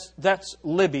 Cush, that's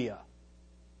Libya.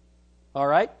 All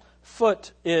right?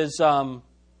 Foot is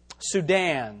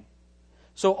Sudan.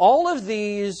 So all of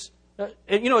these,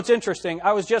 it's interesting.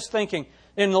 I was just thinking,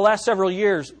 in the last several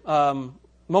years, Muammar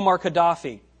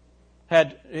Gaddafi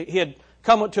had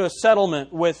come to a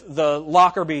settlement with the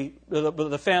Lockerbie,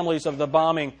 the families of the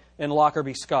bombing in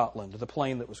Lockerbie, Scotland, the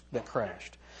plane that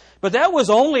crashed. But that was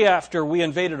only after we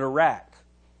invaded Iraq,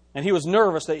 and he was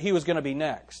nervous that he was going to be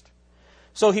next.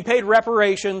 So he paid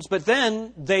reparations, but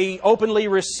then they openly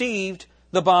received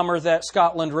the bomber that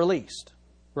Scotland released.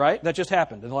 Right? That just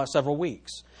happened in the last several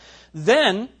weeks.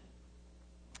 Then,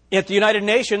 at the United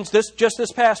Nations, this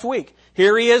past week,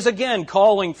 here he is again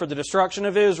calling for the destruction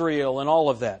of Israel and all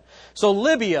of that. So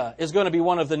Libya is going to be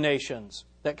one of the nations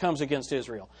that comes against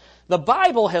Israel. The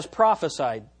Bible has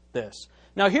prophesied this.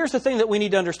 Now here's the thing that we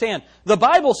need to understand. The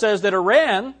Bible says that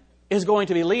Iran is going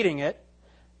to be leading it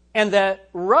and that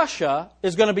Russia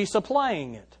is going to be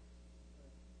supplying it.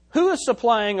 Who is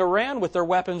supplying Iran with their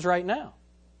weapons right now?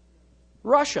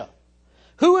 Russia.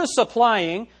 Who is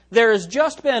supplying? There has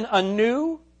just been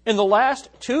in the last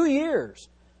 2 years,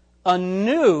 a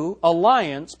new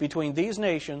alliance between these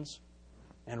nations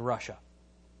and Russia.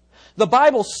 The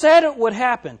Bible said it would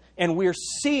happen, and we're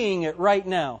seeing it right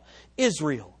now.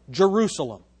 Israel,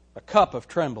 Jerusalem, a cup of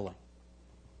trembling.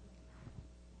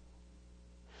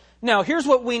 Now, here's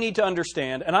what we need to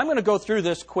understand, and I'm going to go through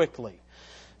this quickly.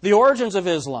 The origins of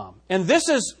Islam. And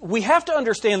we have to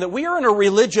understand that we are in a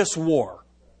religious war.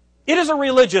 It is a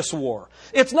religious war.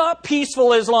 It's not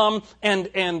peaceful Islam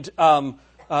and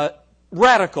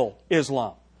radical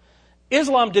Islam.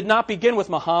 Islam did not begin with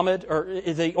Muhammad, or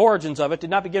the origins of it did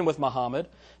not begin with Muhammad.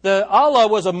 Allah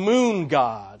was a moon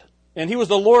god, and he was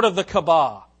the Lord of the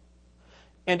Kaaba.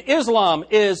 And Islam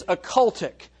is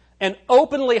occultic and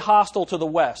openly hostile to the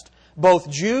West,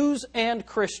 both Jews and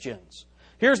Christians.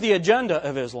 Here's the agenda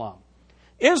of Islam.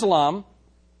 Islam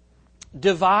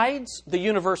divides the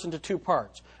universe into two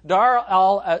parts. Dar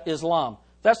al-Islam,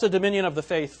 that's the dominion of the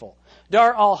faithful.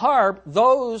 Dar al-Harb,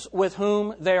 those with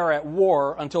whom they are at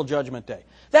war until Judgment Day.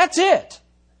 That's it.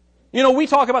 We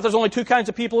talk about there's only two kinds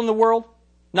of people in the world.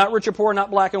 Not rich or poor, not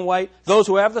black and white. Those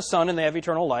who have the Son and they have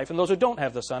eternal life, and those who don't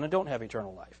have the Son and don't have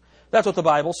eternal life. That's what the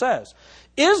Bible says.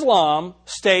 Islam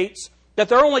states that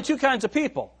there are only two kinds of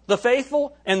people, the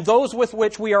faithful and those with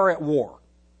which we are at war.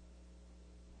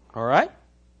 All right?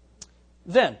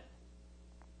 Then,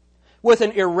 with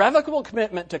an irrevocable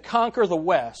commitment to conquer the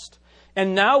West,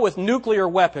 and now with nuclear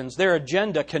weapons, their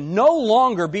agenda can no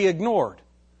longer be ignored.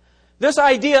 This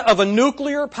idea of a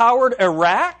nuclear-powered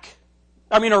Iran,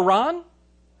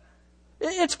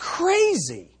 it's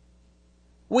crazy.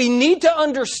 We need to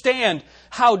understand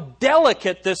how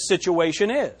delicate this situation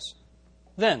is.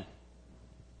 Then,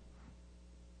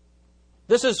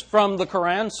 this is from the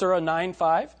Quran, Surah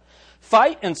 9:5.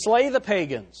 Fight and slay the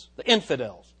pagans, the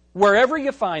infidels, wherever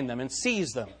you find them, and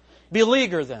seize them,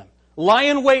 beleaguer them, lie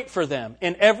in wait for them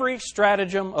in every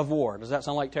stratagem of war. Does that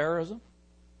sound like terrorism?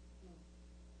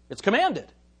 It's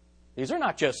commanded. These are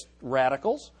not just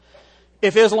radicals.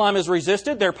 If Islam is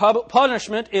resisted, their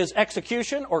punishment is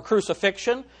execution or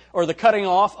crucifixion or the cutting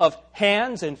off of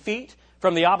hands and feet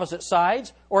from the opposite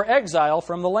sides or exile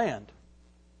from the land.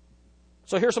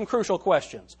 So here's some crucial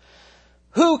questions.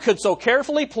 Who could so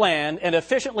carefully plan and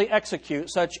efficiently execute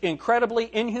such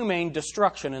incredibly inhumane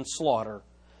destruction and slaughter?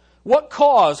 What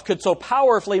cause could so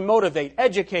powerfully motivate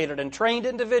educated and trained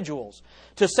individuals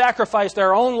to sacrifice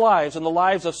their own lives and the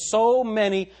lives of so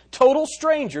many total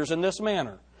strangers in this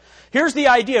manner? Here's the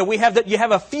idea. You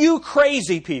have a few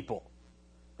crazy people.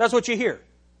 That's what you hear.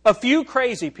 A few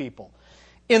crazy people.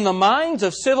 In the minds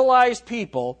of civilized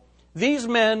people, these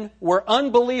men were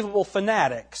unbelievable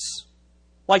fanatics,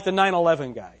 like the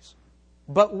 9/11 guys.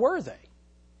 But were they?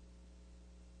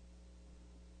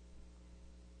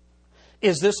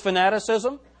 Is this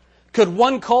fanaticism? Could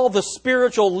one call the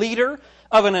spiritual leader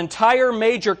of an entire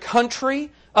major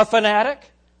country a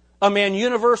fanatic? A man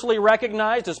universally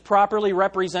recognized as properly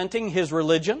representing his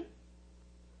religion?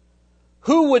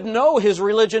 Who would know his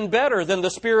religion better than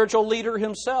the spiritual leader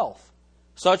himself?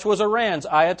 Such was Iran's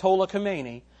Ayatollah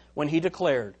Khomeini when he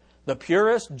declared, "The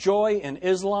purest joy in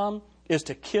Islam is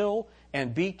to kill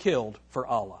and be killed for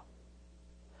Allah."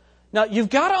 Now, you've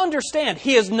got to understand,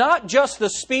 he is not just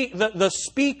the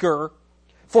speaker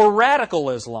for radical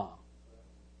Islam.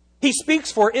 He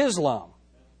speaks for Islam.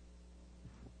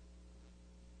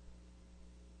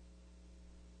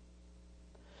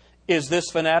 Is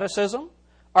this fanaticism?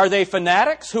 Are they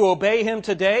fanatics who obey him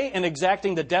today in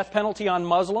exacting the death penalty on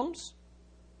Muslims?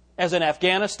 As in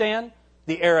Afghanistan,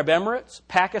 the Arab Emirates,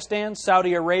 Pakistan,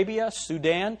 Saudi Arabia,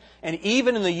 Sudan, and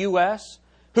even in the U.S.,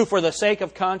 who for the sake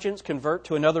of conscience convert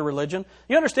to another religion.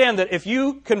 You understand that if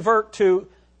you convert to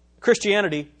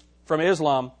Christianity from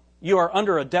Islam, you are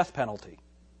under a death penalty.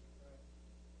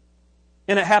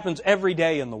 And it happens every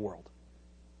day in the world.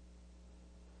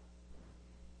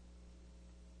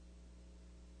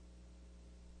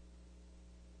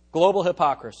 Global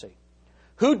hypocrisy.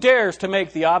 Who dares to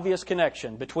make the obvious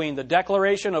connection between the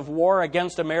declaration of war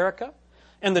against America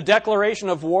and the declaration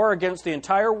of war against the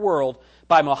entire world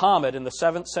by Muhammad in the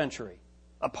 7th century,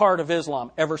 a part of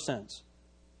Islam ever since?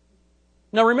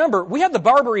 Now remember, we had the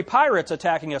Barbary pirates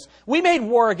attacking us. We made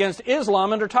war against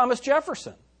Islam under Thomas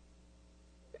Jefferson.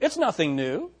 It's nothing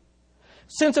new.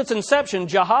 Since its inception,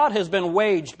 jihad has been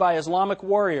waged by Islamic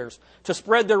warriors to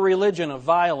spread their religion of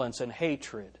violence and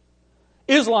hatred.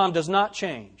 Islam does not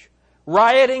change.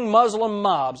 Rioting Muslim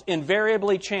mobs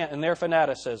invariably chant in their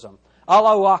fanaticism,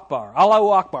 Allahu Akbar, Allahu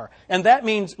Akbar. And that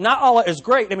means not Allah is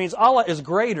great, it means Allah is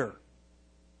greater.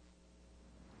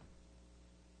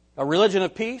 A religion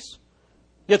of peace?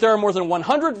 Yet there are more than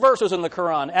 100 verses in the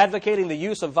Quran advocating the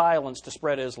use of violence to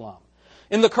spread Islam.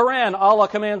 In the Quran, Allah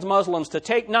commands Muslims to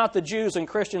take not the Jews and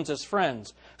Christians as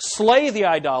friends, slay the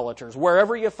idolaters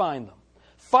wherever you find them,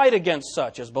 fight against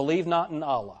such as believe not in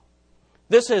Allah.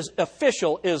 This is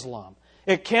official Islam.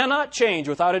 It cannot change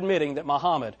without admitting that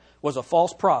Muhammad was a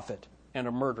false prophet and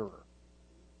a murderer.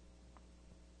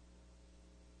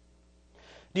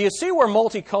 Do you see where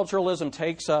multiculturalism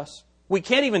takes us? We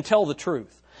can't even tell the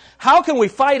truth. How can we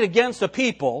fight against a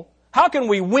people? How can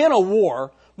we win a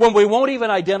war when we won't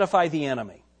even identify the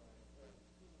enemy?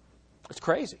 It's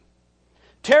crazy.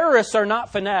 Terrorists are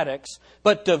not fanatics,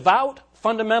 but devout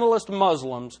fundamentalist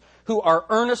Muslims who are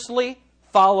earnestly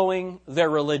following their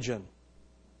religion.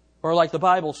 Or like the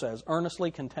Bible says,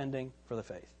 earnestly contending for the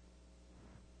faith.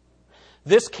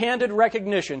 This candid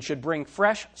recognition should bring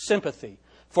fresh sympathy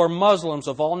for Muslims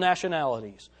of all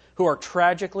nationalities who are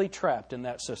tragically trapped in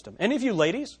that system. Any of you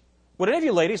ladies? Would any of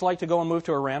you ladies like to go and move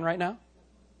to Iran right now?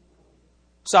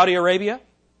 Saudi Arabia?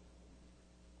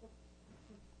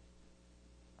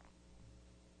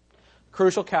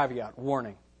 Crucial caveat,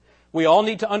 warning. We all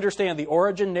need to understand the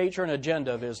origin, nature, and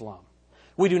agenda of Islam.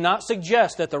 We do not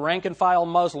suggest that the rank-and-file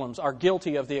Muslims are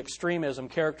guilty of the extremism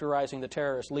characterizing the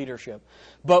terrorist leadership.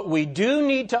 But we do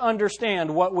need to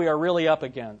understand what we are really up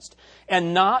against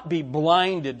and not be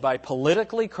blinded by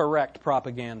politically correct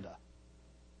propaganda.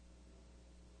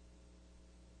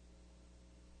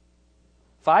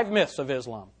 5 myths of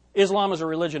Islam. Islam is a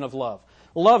religion of love.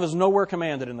 Love is nowhere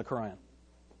commanded in the Quran.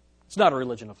 It's not a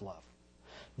religion of love.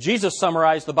 Jesus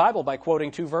summarized the Bible by quoting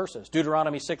 2 verses,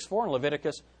 Deuteronomy 6:4 and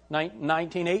Leviticus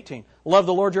 19:18. Love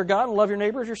the Lord your God and love your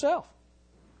neighbor as yourself.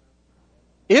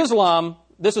 Islam,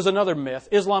 this is another myth.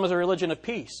 Islam is a religion of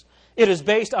peace. It is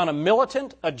based on a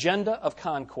militant agenda of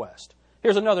conquest.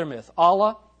 Here's another myth.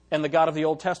 Allah and the God of the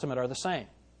Old Testament are the same.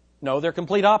 No, they're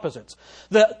complete opposites.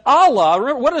 The Allah,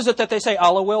 remember, what is it that they say?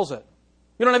 Allah wills it.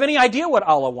 You don't have any idea what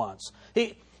Allah wants.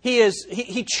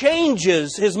 He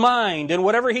changes his mind, and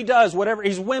whatever he does, whatever,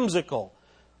 he's whimsical.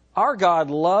 Our God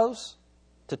loves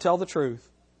to tell the truth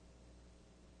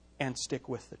and stick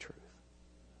with the truth.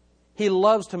 He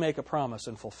loves to make a promise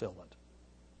and fulfill it.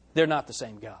 They're not the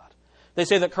same God. They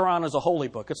say that Quran is a holy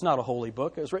book. It's not a holy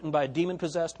book. It was written by a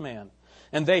demon-possessed man.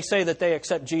 And they say that they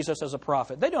accept Jesus as a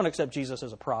prophet. They don't accept Jesus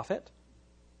as a prophet.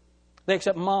 They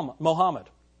accept Muhammad.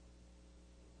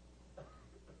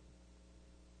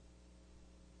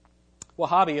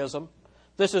 Wahhabism,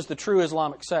 this is the true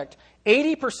Islamic sect.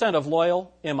 80% of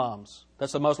loyal imams,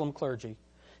 that's the Muslim clergy,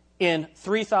 in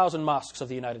 3,000 mosques of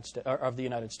the United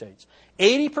States.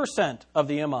 80% of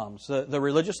the imams, the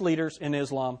religious leaders in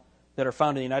Islam that are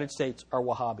found in the United States, are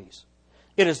Wahhabis.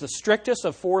 It is the strictest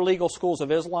of 4 legal schools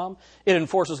of Islam. It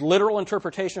enforces literal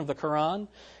interpretation of the Quran.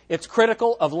 It's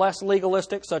critical of less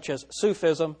legalistic, such as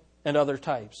Sufism and other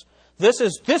types. This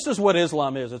is what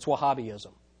Islam is. It's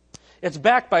Wahhabism. It's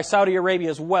backed by Saudi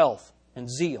Arabia's wealth and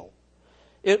zeal.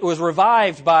 It was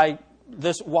revived by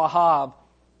this Wahhab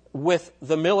with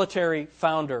the military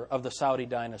founder of the Saudi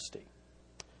dynasty.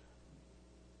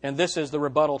 And this is the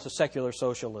rebuttal to secular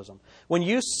socialism. When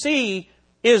you see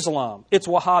Islam, it's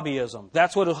Wahhabism.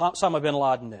 That's what Osama bin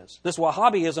Laden is. This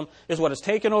Wahhabism is what has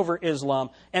taken over Islam,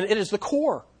 and it is the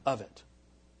core of it.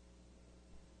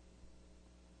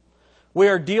 We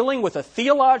are dealing with a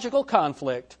theological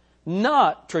conflict,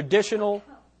 not traditional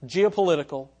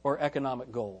geopolitical or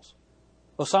economic goals.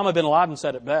 Osama bin Laden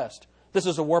said it best. This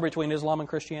is a war between Islam and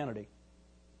Christianity.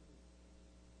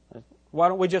 Why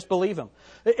don't we just believe him?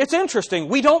 It's interesting.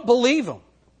 We don't believe him.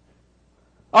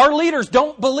 Our leaders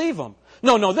don't believe him.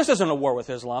 No, this isn't a war with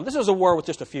Islam. This is a war with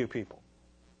just a few people.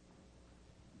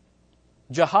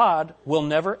 Jihad will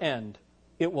never end.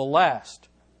 It will last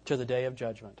to the day of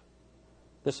judgment.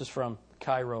 This is from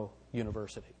Cairo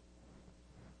University.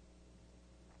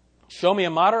 Show me a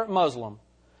moderate Muslim,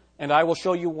 and I will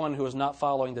show you one who is not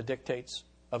following the dictates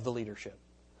of the leadership.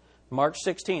 March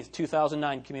 16th,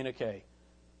 2009 communique.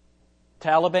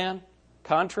 Taliban,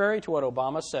 contrary to what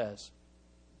Obama says,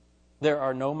 there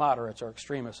are no moderates or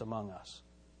extremists among us.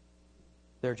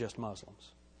 They're just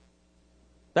Muslims.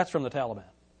 That's from the Taliban.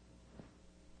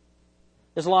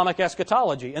 Islamic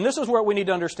eschatology. And this is where we need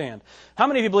to understand. How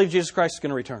many of you believe Jesus Christ is going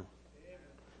to return?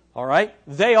 All right.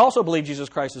 They also believe Jesus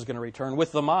Christ is going to return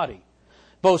with the Mahdi.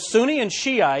 Both Sunni and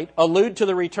Shiite allude to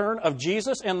the return of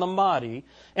Jesus and the Mahdi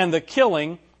and the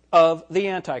killing of the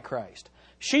Antichrist.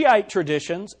 Shiite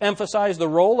traditions emphasize the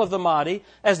role of the Mahdi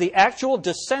as the actual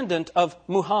descendant of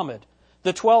Muhammad,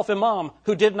 the 12th Imam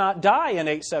who did not die in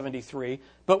 873,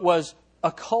 but was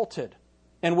occulted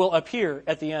and will appear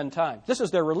at the end time. This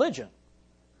is their religion.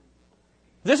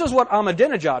 This is what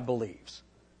Ahmadinejad believes.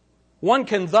 One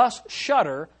can thus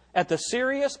shudder at the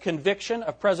serious conviction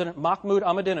of President Mahmoud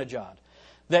Ahmadinejad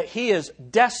that he is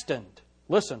destined,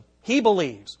 listen, he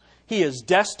believes he is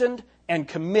destined and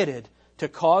committed to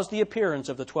cause the appearance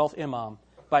of the 12th Imam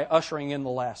by ushering in the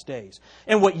last days.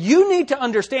 And what you need to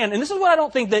understand, and this is what I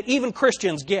don't think that even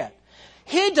Christians get,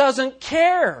 he doesn't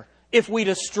care if we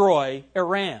destroy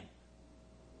Iran,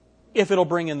 if it'll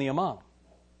bring in the Imam.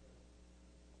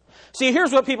 See,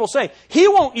 here's what people say. He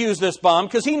won't use this bomb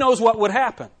because he knows what would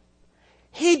happen.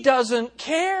 He doesn't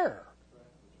care.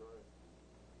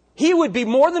 He would be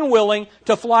more than willing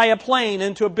to fly a plane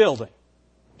into a building.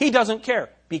 He doesn't care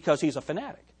because he's a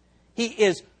fanatic. He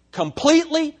is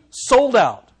completely sold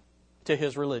out to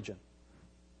his religion.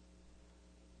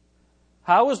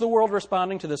 How is the world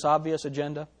responding to this obvious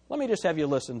agenda? Let me just have you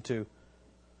listen to.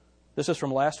 This is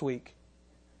from last week.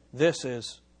 This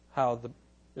is how the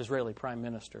Israeli Prime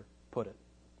Minister put it.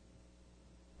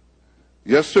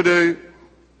 Yesterday,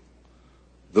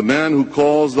 the man who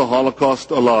calls the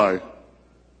Holocaust a lie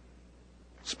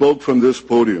spoke from this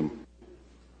podium.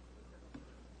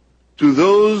 To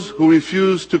those who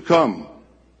refused to come,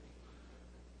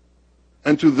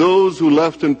 and to those who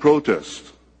left in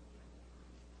protest,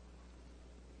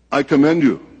 I commend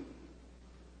you.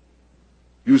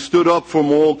 You stood up for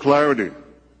moral clarity,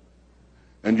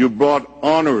 and you brought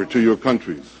honor to your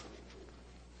countries.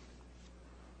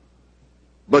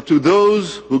 But to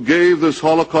those who gave this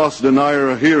Holocaust denier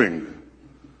a hearing,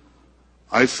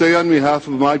 I say on behalf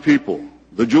of my people,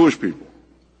 the Jewish people,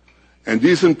 and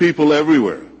decent people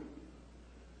everywhere,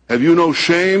 have you no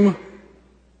shame?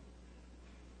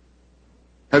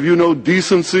 Have you no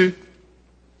decency?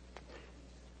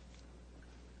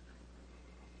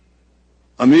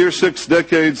 A mere 6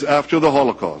 decades after the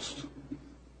Holocaust,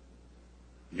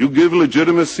 you give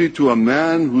legitimacy to a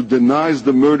man who denies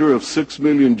the murder of 6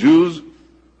 million Jews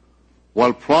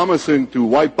while promising to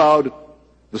wipe out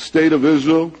the state of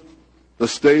Israel, the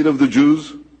state of the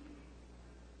Jews?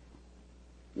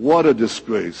 What a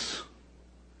disgrace.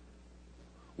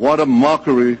 What a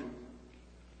mockery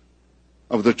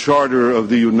of the Charter of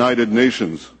the United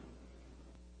Nations.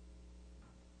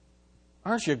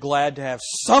 Aren't you glad to have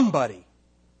somebody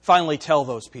finally tell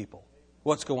those people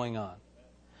what's going on?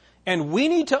 And we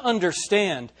need to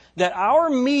understand that our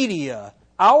media,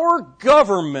 our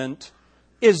government,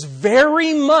 is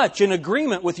very much in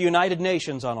agreement with the United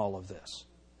Nations on all of this.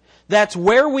 That's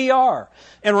where we are.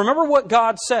 And remember what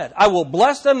God said. I will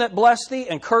bless them that bless thee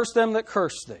and curse them that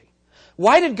curse thee.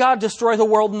 Why did God destroy the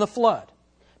world in the flood?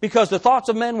 Because the thoughts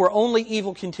of men were only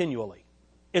evil continually.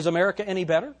 Is America any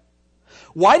better?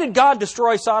 Why did God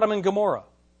destroy Sodom and Gomorrah?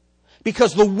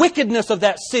 Because the wickedness of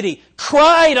that city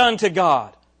cried unto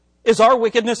God. Is our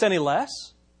wickedness any less?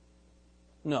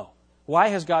 No. Why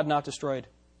has God not destroyed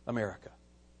America?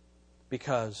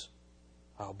 Because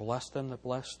I'll bless them that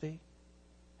bless thee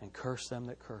and curse them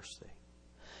that curse thee.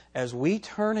 As we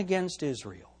turn against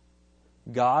Israel,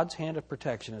 God's hand of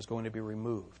protection is going to be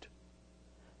removed.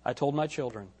 I told my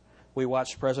children, we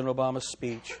watched President Obama's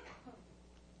speech,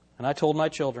 and I told my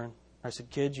children, I said,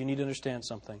 kids, you need to understand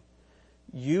something.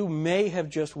 You may have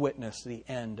just witnessed the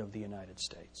end of the United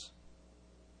States.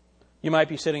 You might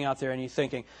be sitting out there and you're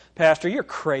thinking, Pastor, you're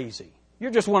crazy.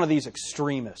 You're just one of these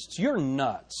extremists. You're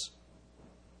nuts.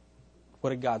 What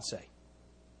did God say?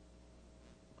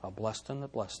 I'll bless them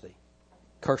that bless thee,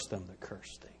 curse them that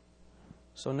curse thee.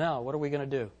 So now, what are we going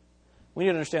to do? We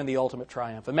need to understand the ultimate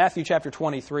triumph. In Matthew chapter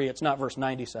 23, it's not verse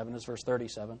 97, it's verse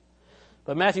 37.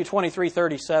 But Matthew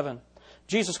 23:37,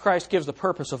 Jesus Christ gives the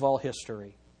purpose of all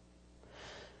history.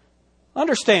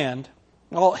 Understand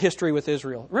All history with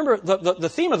Israel. Remember, the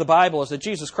theme of the Bible is that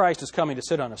Jesus Christ is coming to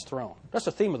sit on His throne. That's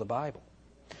the theme of the Bible.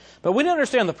 But we need to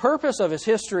understand the purpose of His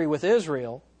history with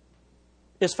Israel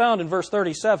is found in verse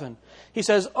 37. He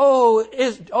says,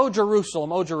 O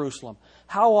Jerusalem, O Jerusalem,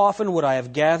 how often would I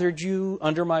have gathered you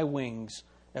under my wings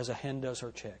as a hen does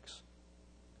her chicks?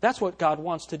 That's what God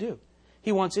wants to do.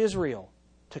 He wants Israel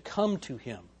to come to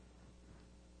Him.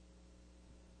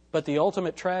 But the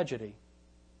ultimate tragedy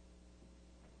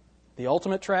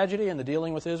in the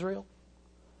dealing with Israel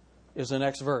is the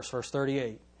next verse, verse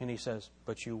 38. And He says,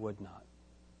 but you would not.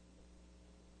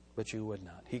 But you would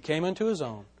not. He came unto His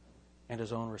own, and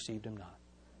His own received Him not.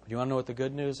 But you want to know what the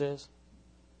good news is?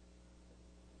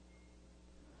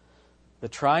 The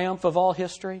triumph of all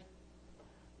history.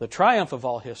 The triumph of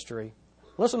all history.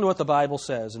 Listen to what the Bible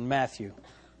says in Matthew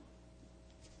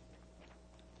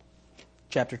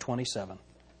chapter 27.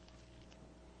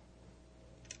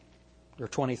 Or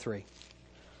 23.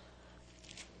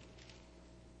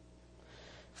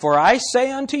 For I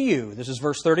say unto you, this is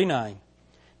verse 39,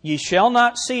 ye shall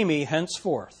not see me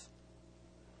henceforth,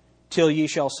 till ye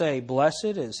shall say,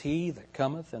 blessed is he that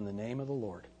cometh in the name of the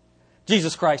Lord.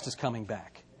 Jesus Christ is coming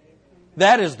back.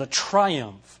 That is the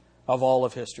triumph of all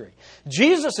of history.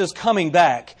 Jesus is coming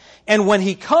back, and when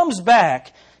He comes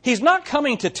back, He's not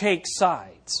coming to take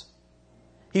sides.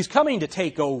 He's coming to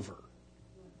take over.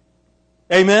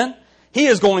 Amen? He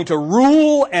is going to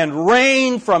rule and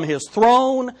reign from His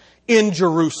throne in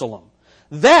Jerusalem.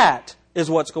 That is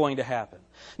what's going to happen.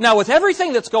 Now, with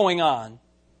everything that's going on,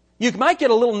 you might get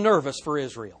a little nervous for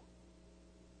Israel.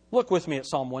 Look with me at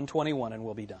Psalm 121 and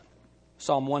we'll be done.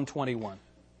 Psalm 121.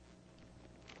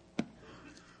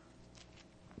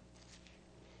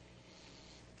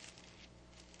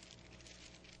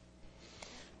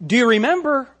 Do you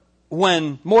remember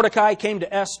when Mordecai came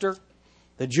to Esther?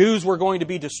 The Jews were going to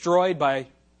be destroyed by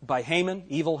Haman,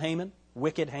 evil Haman,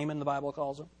 wicked Haman, the Bible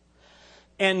calls him.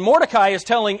 And Mordecai is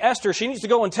telling Esther she needs to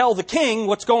go and tell the king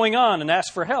what's going on and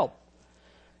ask for help.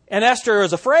 And Esther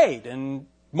is afraid. And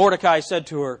Mordecai said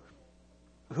to her,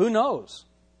 who knows?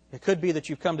 It could be that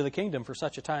you've come to the kingdom for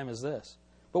such a time as this.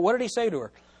 But what did he say to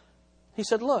her? He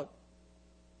said, look,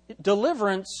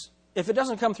 deliverance, if it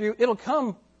doesn't come through you, it'll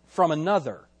come from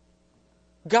another.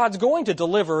 God's going to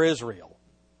deliver Israel.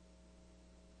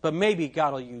 But maybe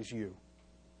God will use you.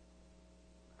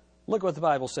 Look what the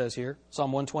Bible says here.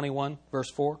 Psalm 121, verse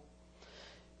 4.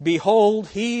 Behold,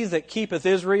 he that keepeth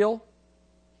Israel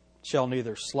shall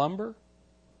neither slumber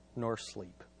nor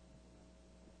sleep.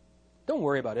 Don't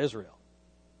worry about Israel.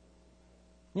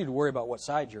 You need to worry about what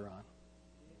side you're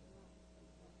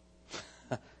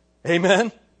on.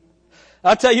 Amen?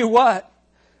 I'll tell you what.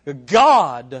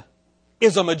 God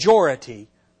is a majority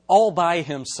all by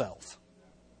Himself.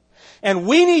 And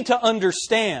we need to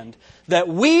understand that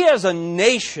we as a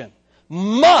nation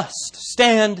must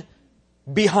stand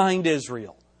behind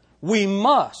Israel. We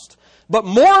must. But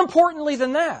more importantly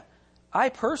than that, I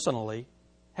personally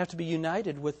have to be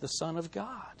united with the Son of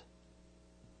God.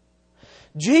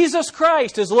 Jesus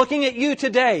Christ is looking at you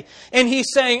today and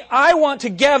He's saying, I want to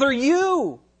gather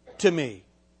you to me.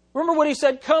 Remember what He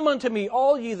said, come unto me,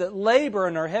 all ye that labor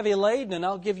and are heavy laden, and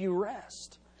I'll give you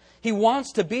rest. He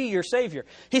wants to be your Savior.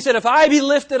 He said, if I be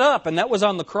lifted up, and that was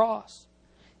on the cross,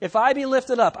 if I be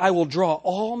lifted up, I will draw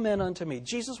all men unto me.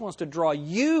 Jesus wants to draw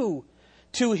you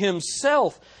to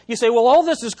Himself. You say, well, all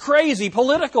this is crazy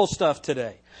political stuff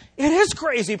today. It is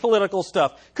crazy political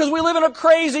stuff because we live in a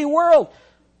crazy world.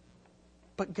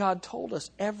 But God told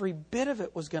us every bit of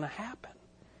it was going to happen.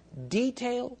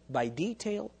 Detail by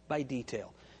detail by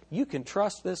detail. You can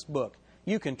trust this book.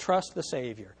 You can trust the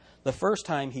Savior. The first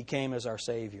time He came as our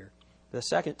Savior. The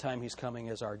second time He's coming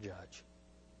as our Judge.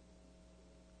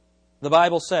 The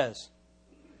Bible says,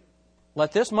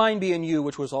 let this mind be in you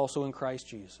which was also in Christ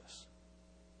Jesus,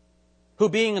 who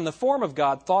being in the form of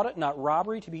God thought it not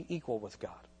robbery to be equal with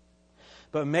God,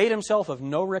 but made Himself of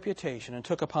no reputation and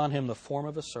took upon Him the form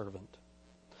of a servant,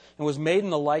 and was made in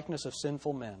the likeness of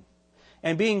sinful men.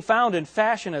 And being found in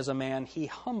fashion as a man, He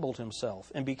humbled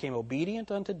Himself and became obedient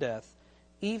unto death,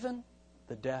 even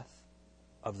the death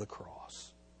of the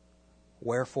cross.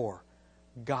 Wherefore,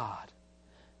 God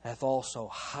hath also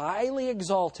highly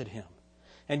exalted Him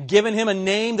and given Him a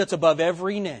name that's above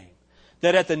every name,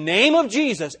 that at the name of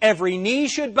Jesus every knee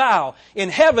should bow in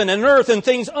heaven and earth and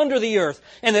things under the earth,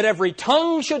 and that every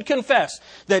tongue should confess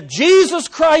that Jesus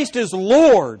Christ is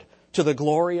Lord, to the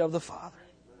glory of the Father.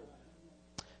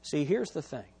 See, here's the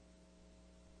thing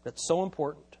that's so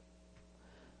important.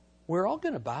 We're all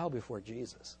going to bow before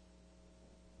Jesus.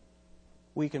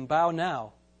 We can bow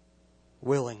now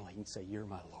willingly and say, you're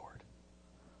my Lord.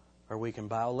 Or we can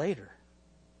bow later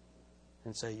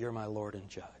and say, You're my Lord and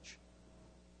Judge.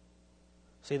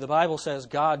 See, the Bible says,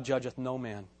 God judgeth no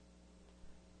man,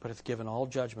 but hath given all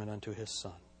judgment unto His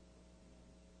Son.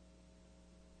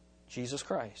 Jesus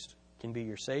Christ can be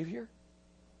your Savior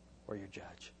or your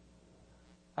Judge.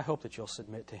 I hope that you'll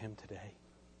submit to Him today.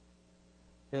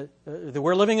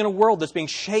 We're living in a world that's being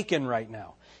shaken right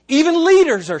now. Even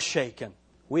leaders are shaken.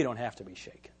 We don't have to be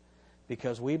shaken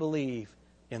because we believe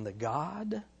in the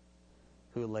God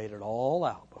who laid it all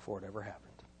out before it ever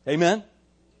happened. Amen?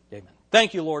 Amen.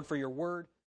 Thank you, Lord, for your word.